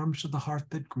charms to the heart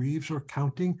that grieves, or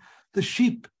counting the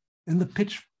sheep in the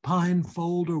pitch pine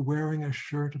fold, or wearing a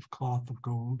shirt of cloth of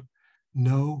gold.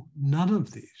 No, none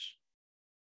of these,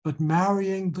 but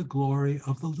marrying the glory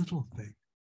of the little thing,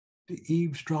 to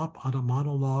eavesdrop on a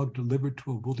monologue delivered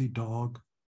to a woolly dog,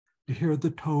 to hear the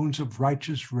tones of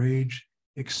righteous rage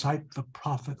excite the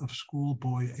prophet of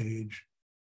schoolboy age,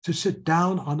 to sit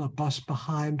down on a bus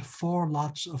behind 4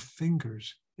 lots of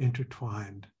fingers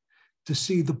intertwined, to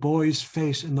see the boy's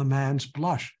face in the man's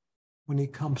blush when he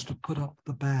comes to put up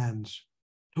the bands,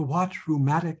 to watch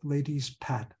rheumatic ladies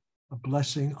pat a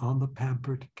blessing on the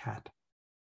pampered cat.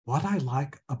 What I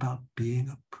like about being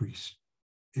a priest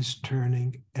is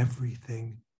turning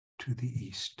everything to the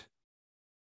east.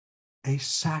 A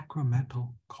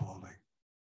sacramental calling.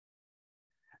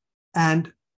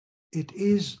 And it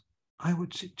is, I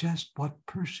would suggest, what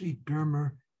Percy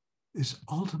Dearmer is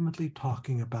ultimately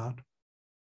talking about.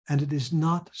 And it is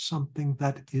not something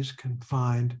that is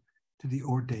confined to the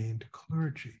ordained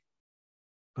clergy,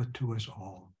 but to us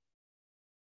all.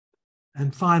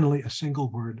 And finally, a single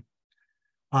word.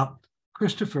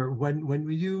 Christopher, when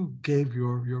you gave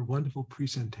your wonderful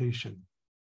presentation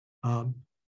 2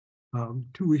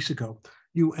 weeks ago,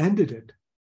 you ended it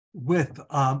with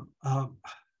a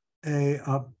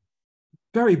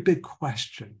very big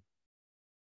question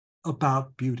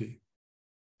about beauty,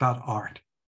 about art.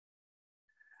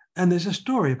 And there's a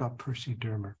story about Percy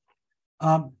Dearmer.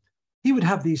 He would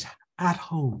have these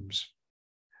at-homes,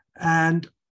 and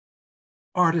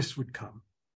artists would come,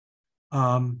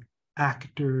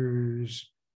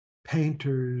 actors,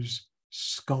 painters,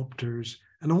 sculptors.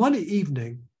 And one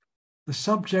evening, the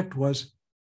subject was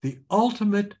the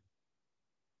ultimate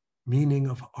meaning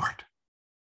of art.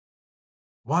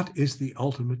 What is the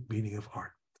ultimate meaning of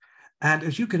art? And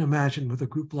as you can imagine, with a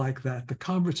group like that, the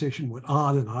conversation went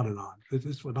on and on and on.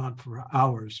 This went on for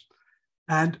hours.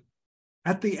 And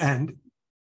at the end,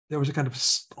 there was a kind of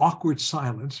awkward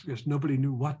silence because nobody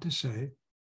knew what to say.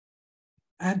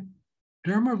 And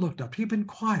Dearmer looked up. He'd been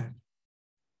quiet.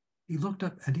 He looked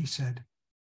up and he said,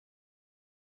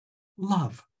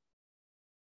 "Love."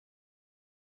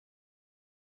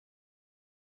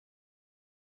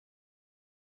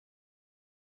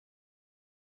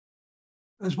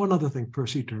 There's one other thing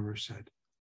Percy Dearmer said.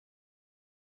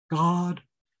 God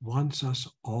wants us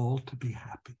all to be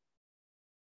happy.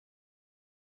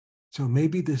 So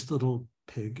maybe this little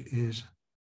pig is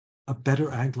a better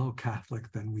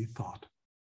Anglo-Catholic than we thought.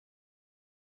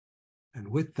 And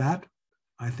with that,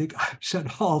 I think I've said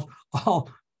all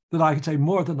that I can say,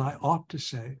 more than I ought to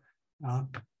say.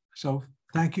 So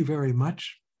thank you very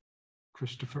much,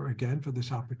 Christopher, again, for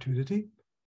this opportunity.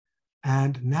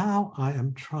 And now I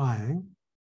am trying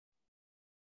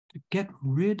to get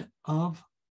rid of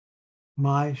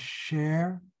my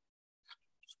share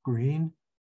screen.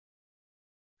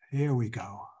 Here we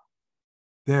go.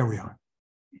 There we are.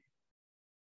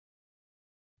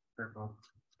 Wonderful.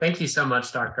 Thank you so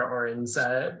much, Dr. Orens.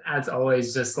 As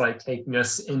always, just like taking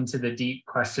us into the deep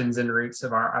questions and roots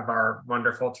of our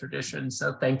wonderful tradition.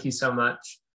 So thank you so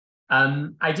much.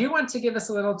 I do want to give us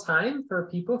a little time for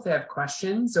people if they have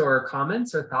questions or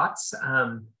comments or thoughts.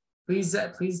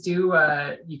 Please do.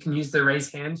 You can use the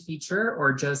raise hand feature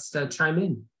or just chime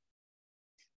in.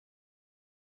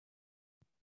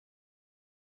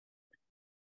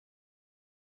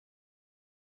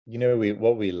 You know,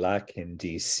 what we lack in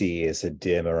DC is a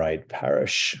Dearmerite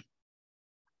parish.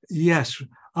 Yes.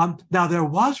 Now, there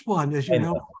was one, as you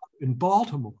know, in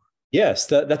Baltimore. Yes,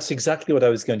 that's exactly what I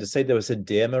was going to say. There was a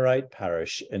Dearmerite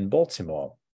parish in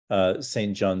Baltimore,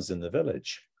 St. John's in the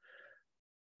Village.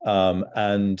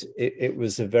 And it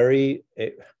was a very,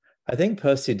 I think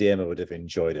Percy Dearmer would have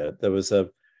enjoyed it. There was a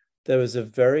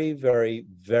very, very,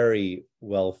 very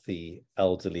wealthy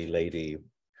elderly lady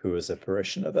who was a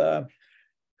parishioner there,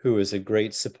 who was a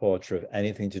great supporter of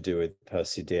anything to do with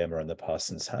Percy Dearmer and the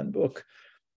Parson's Handbook.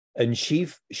 And she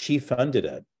funded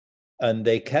it. And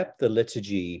they kept the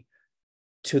liturgy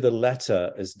to the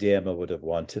letter as Dearmer would have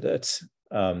wanted it,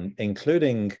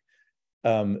 including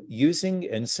using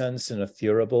incense in a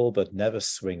thurible, but never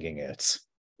swinging it.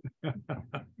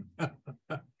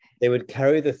 They would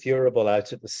carry the thurible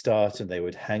out at the start and they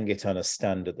would hang it on a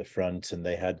stand at the front. And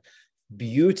they had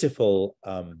beautiful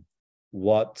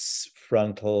watts,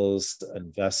 frontals,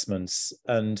 and vestments.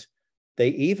 And they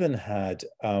even had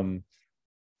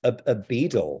a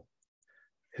beadle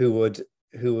who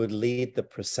would lead the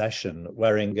procession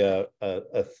wearing a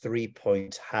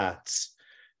 3-point hat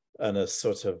and a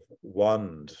sort of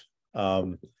wand.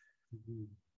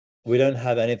 We don't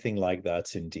have anything like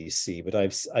that in DC, but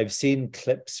I've seen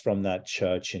clips from that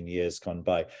church in years gone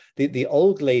by. The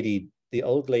old lady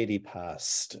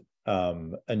passed,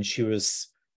 and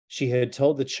she had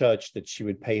told the church that she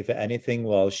would pay for anything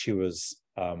while she was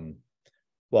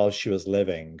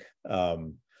living,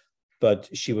 but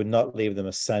she would not leave them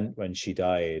a cent when she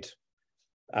died,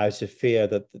 out of fear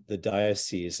that the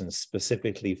diocese and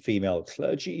specifically female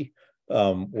clergy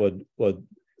would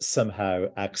somehow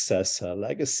access her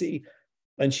legacy.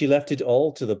 And she left it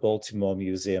all to the Baltimore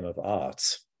Museum of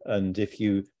Art. And if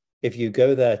you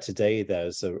go there today,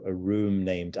 there's a room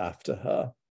named after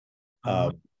her.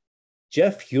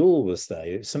 Jeff Huell was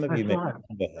there. Some of you may remember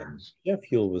him. Jeff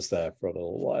Huell was there for a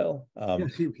little while.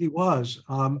 Yes, he was.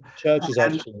 Church is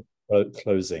actually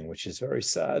closing, which is very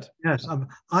sad. Yes,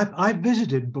 I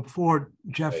visited before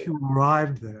Jeff Huell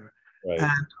arrived there,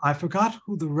 and I forgot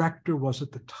who the rector was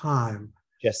at the time.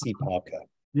 Jesse Parker.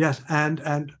 Yes,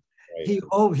 and he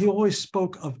always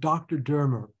spoke of Dr.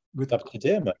 Dearmer. Dr.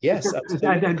 Dearmer, yes,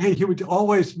 absolutely. And he would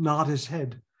always nod his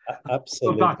head.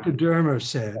 Absolutely. Dr. Dearmer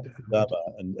said. But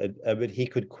he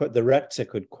could quote, the rector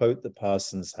could quote the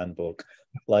Parson's Handbook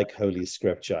like Holy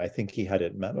Scripture. I think he had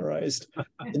it memorized.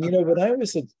 And you know, when I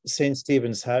was at St.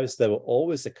 Stephen's House, there were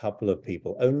always a couple of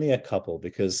people, only a couple,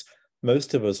 because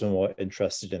most of us were more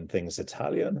interested in things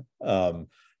Italian.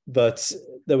 But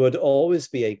there would always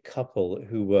be a couple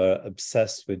who were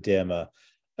obsessed with Dearmer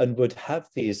and would have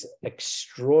these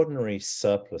extraordinary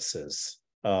surplices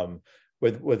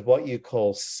with what you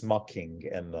call smocking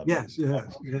in them. Yes.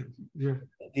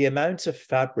 The amount of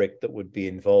fabric that would be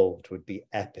involved would be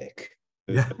epic.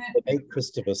 Yeah. It made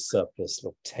Christopher's surplice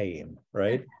look tame,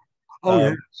 right?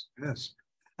 Oh, yes.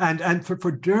 And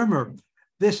for Dearmer,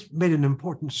 this made an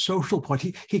important social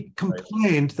point. He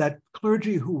complained that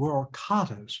clergy who wore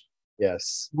orcatas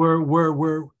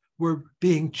were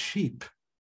being cheap.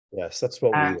 Yes, that's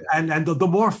what we were. And the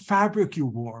more fabric you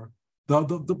wore,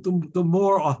 the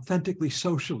more authentically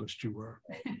socialist you were.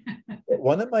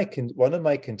 one of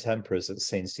my contemporaries at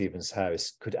St. Stephen's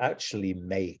House could actually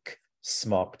make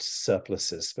smocked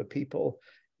surplices for people.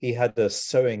 He had a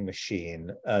sewing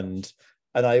machine, and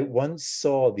I once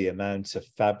saw the amount of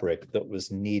fabric that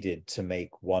was needed to make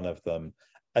one of them,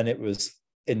 and it was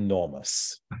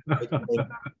enormous.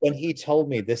 When he told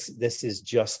me this is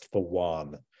just for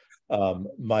one,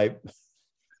 my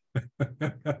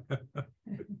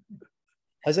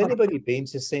has anybody been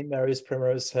to St. Mary's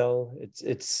Primrose Hill?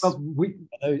 It's Well,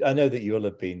 I know that you'll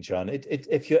have been, John.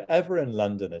 If you're ever in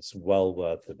London, it's well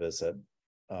worth a visit.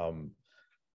 Do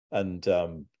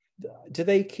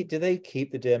they keep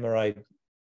the Dearmerite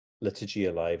liturgy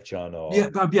alive, John? Or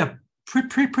yeah,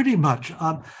 pretty much.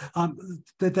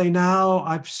 That they now,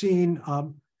 I've seen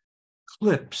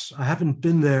clips. I haven't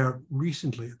been there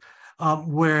recently,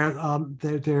 where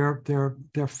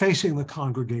they're facing the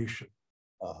congregation.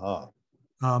 Uh-huh.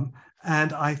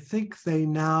 And I think they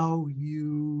now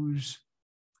use,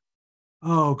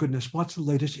 oh goodness, what's the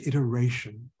latest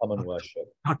iteration? Common worship.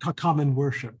 Common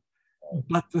worship. Right.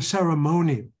 But the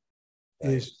ceremony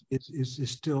Right. is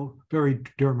still very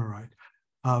Dearmerite.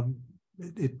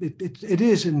 It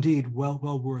is indeed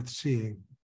well worth seeing.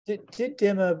 Did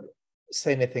Dearmer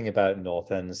say anything about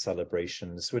North End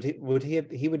celebrations? He would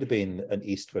have been an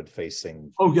eastward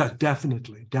facing? Oh yeah,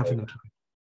 definitely.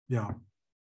 Yeah.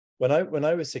 When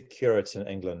I was a curate in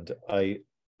England, I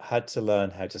had to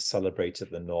learn how to celebrate at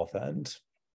the North End,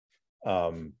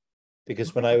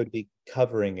 because when I would be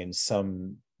covering in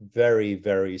some very,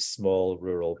 very small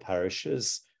rural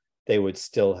parishes, they would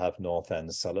still have North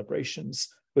End celebrations,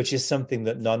 which is something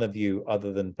that none of you,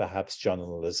 other than perhaps John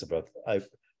and Elizabeth, have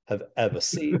ever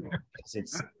seen.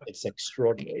 It's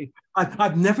extraordinary.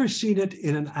 I've never seen it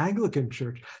in an Anglican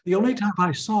church. The only time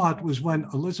I saw it was when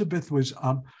Elizabeth was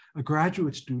a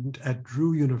graduate student at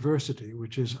Drew University,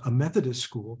 which is a Methodist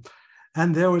school.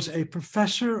 And there was a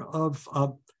professor of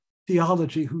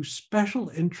theology whose special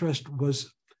interest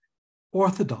was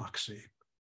orthodoxy.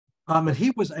 And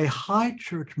he was a high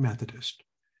church Methodist,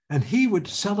 and he would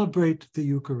celebrate the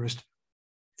Eucharist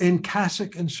in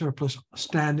cassock and surplice,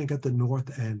 standing at the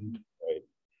North End. Right.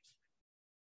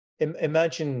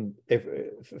 Imagine if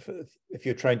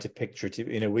you're trying to picture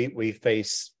it,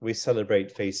 we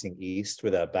celebrate facing east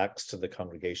with our backs to the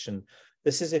congregation.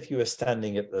 This is if you were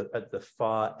standing at the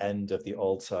far end of the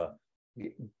altar,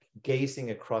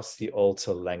 gazing across the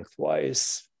altar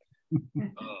lengthwise.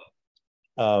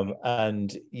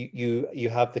 And you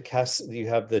have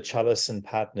the chalice and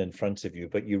paten in front of you,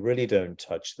 but you really don't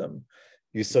touch them.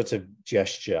 You sort of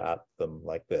gesture at them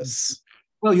like this.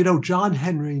 Well, John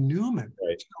Henry Newman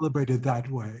celebrated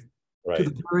that way to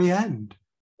the very end.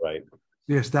 Right.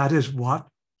 Yes, that is what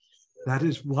the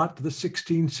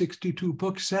 1662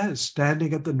 book says,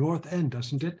 standing at the North End,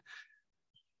 doesn't it?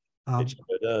 It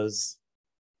sure does.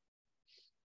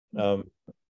 I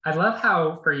love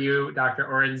how for you, Dr.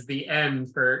 Orens, the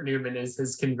end for Newman is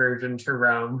his conversion to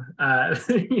Rome.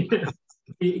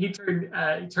 He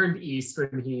turned east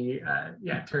when he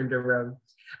turned to Rome.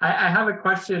 I have a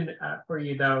question for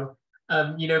you though,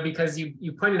 because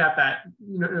you pointed out that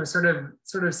sort of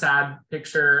sad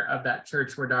picture of that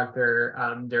church where Dr.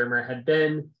 Dearmer had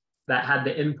been, that had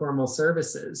the informal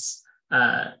services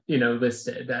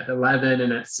listed at 11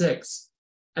 and at 6.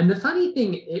 And the funny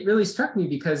thing, it really struck me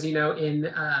because, we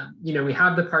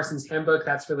have the Parson's Handbook,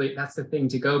 that's the thing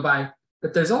to go by.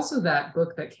 But there's also that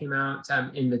book that came out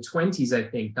in the 20s, I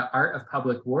think, The Art of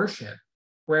Public Worship,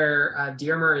 where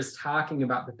Dearmer is talking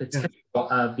about the potential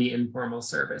of the informal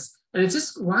service. And it's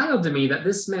just wild to me that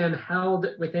this man held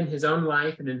within his own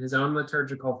life and in his own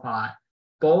liturgical thought,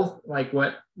 both like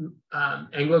what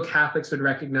Anglo-Catholics would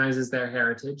recognize as their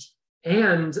heritage,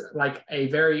 and like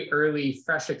a very early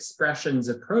fresh expressions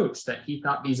approach that he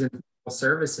thought these informal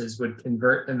services would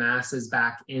convert the masses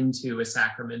back into a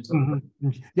sacramental. Mm-hmm.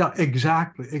 Yeah,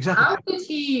 exactly. How did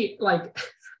he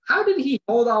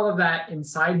hold all of that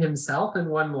inside himself in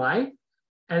one life?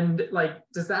 And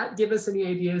does that give us any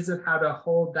ideas of how to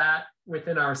hold that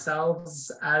within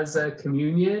ourselves as a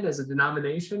communion, as a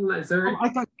denomination? Is there?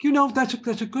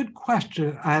 That's a good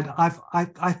question, and I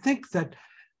think that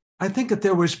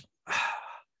there was.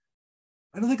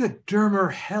 I don't think that Dearmer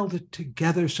held it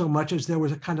together so much as there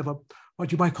was a kind of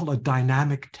what you might call a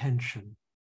dynamic tension.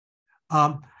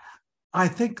 I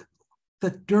think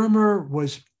that Dearmer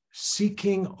was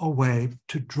seeking a way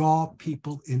to draw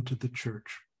people into the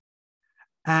church.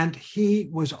 And he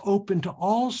was open to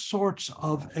all sorts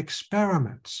of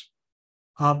experiments,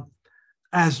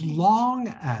 as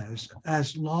long as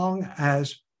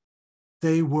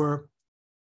they were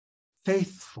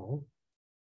faithful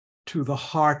to the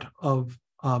heart of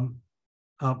the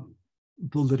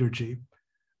liturgy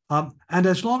and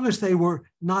as long as they were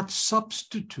not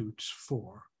substitutes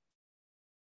for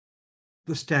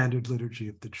the standard liturgy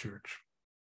of the church.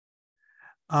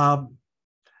 And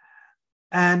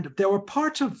there were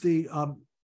parts of the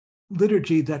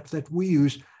liturgy that we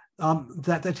use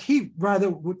that he rather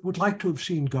would like to have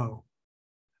seen go.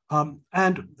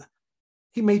 And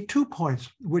he made 2 points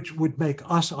which would make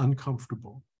us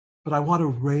uncomfortable, but I want to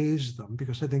raise them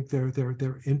because I think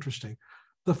they're interesting.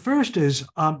 The first is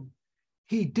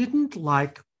he didn't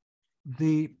like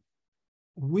the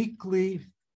weekly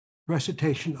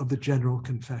recitation of the General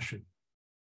Confession.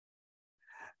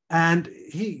 And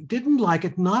he didn't like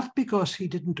it not because he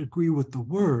didn't agree with the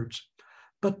words,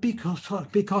 but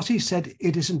because he said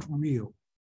it isn't real.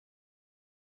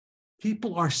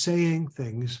 People are saying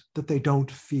things that they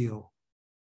don't feel.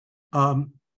 The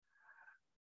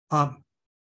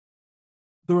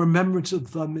remembrance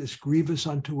of them is grievous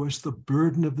unto us. The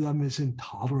burden of them is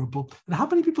intolerable. And how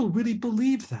many people really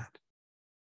believe that?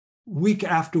 Week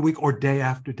after week or day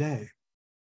after day.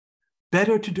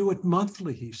 Better to do it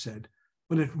monthly, he said,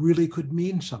 when it really could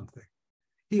mean something.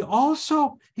 He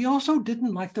also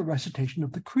didn't like the recitation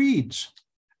of the creeds.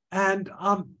 And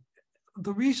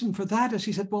the reason for that is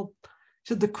he said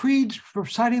the creeds,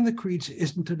 reciting the creeds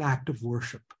isn't an act of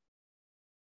worship.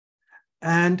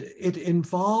 And it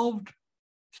involved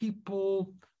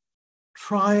people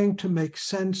trying to make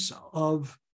sense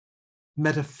of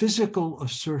metaphysical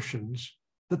assertions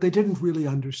that they didn't really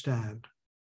understand.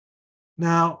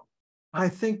 Now, I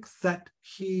think that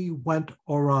he went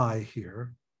awry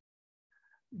here,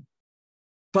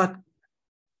 but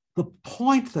the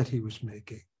point that he was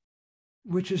making,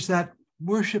 which is that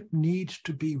worship needs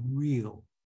to be real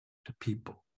to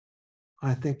people,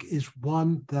 I think is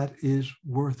one that is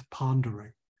worth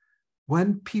pondering.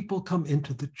 When people come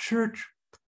into the church,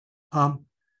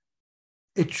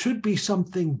 it should be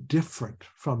something different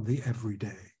from the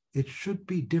everyday. It should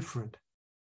be different,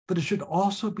 but it should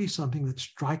also be something that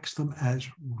strikes them as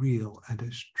real and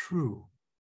as true.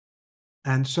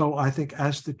 And so I think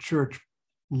as the church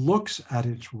looks at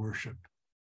its worship,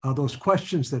 those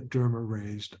questions that Dearmer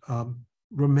raised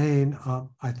remain,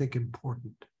 I think,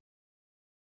 important.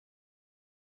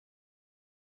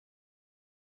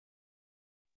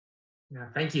 Yeah,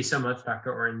 thank you so much,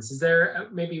 Dr. Orens. Is there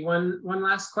maybe one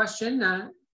last question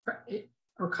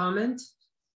or comment?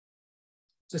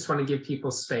 Just want to give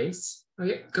people space.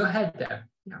 Okay, go ahead, Deb.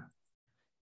 Yeah.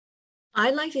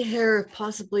 I'd like to hear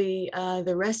possibly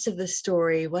the rest of the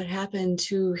story, what happened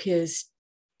to his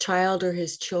child or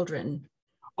his children.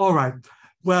 All right.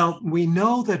 Well, we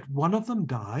know that one of them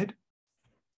died.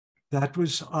 That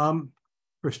was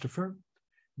Christopher.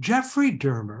 Jeffrey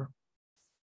Dearmer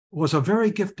was a very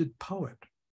gifted poet.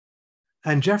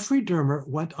 And Jeffrey Dearmer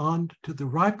went on to the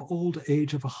ripe old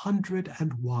age of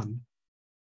 101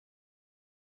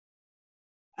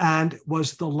 and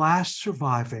was the last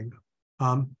surviving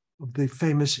of the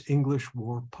famous English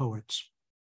war poets.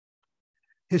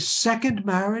 His second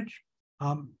marriage,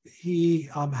 he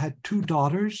had 2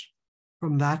 daughters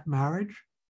from that marriage.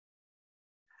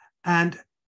 And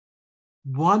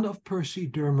one of Percy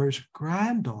Dearmer's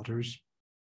granddaughters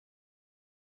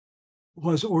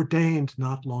was ordained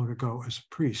not long ago as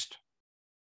a priest,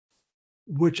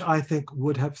 which I think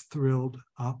would have thrilled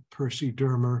Percy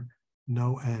Dearmer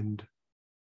no end.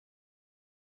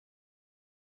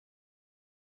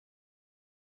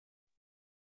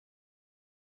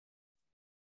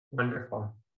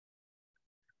 Wonderful.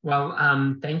 Well,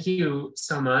 thank you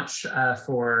so much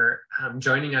for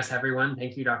joining us, everyone.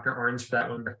 Thank you, Dr. Orens, for that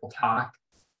wonderful talk.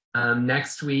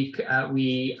 Next week,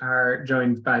 we are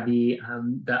joined by the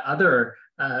other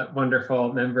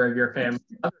wonderful member of your family,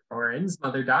 Mother Orens,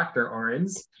 Mother Dr.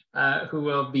 Orens, who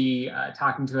will be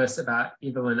talking to us about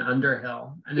Evelyn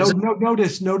Underhill. And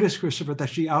notice, Christopher, that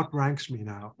she outranks me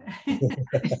now.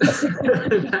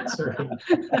 That's right.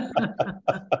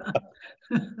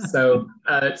 So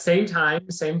same time,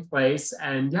 same place.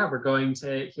 And yeah, we're going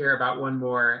to hear about one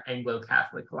more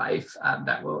Anglo-Catholic life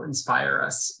that will inspire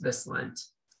us this Lent.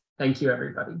 Thank you,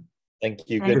 everybody. Thank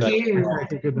you. Thank Good night. you.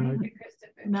 Good night.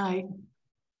 Good night.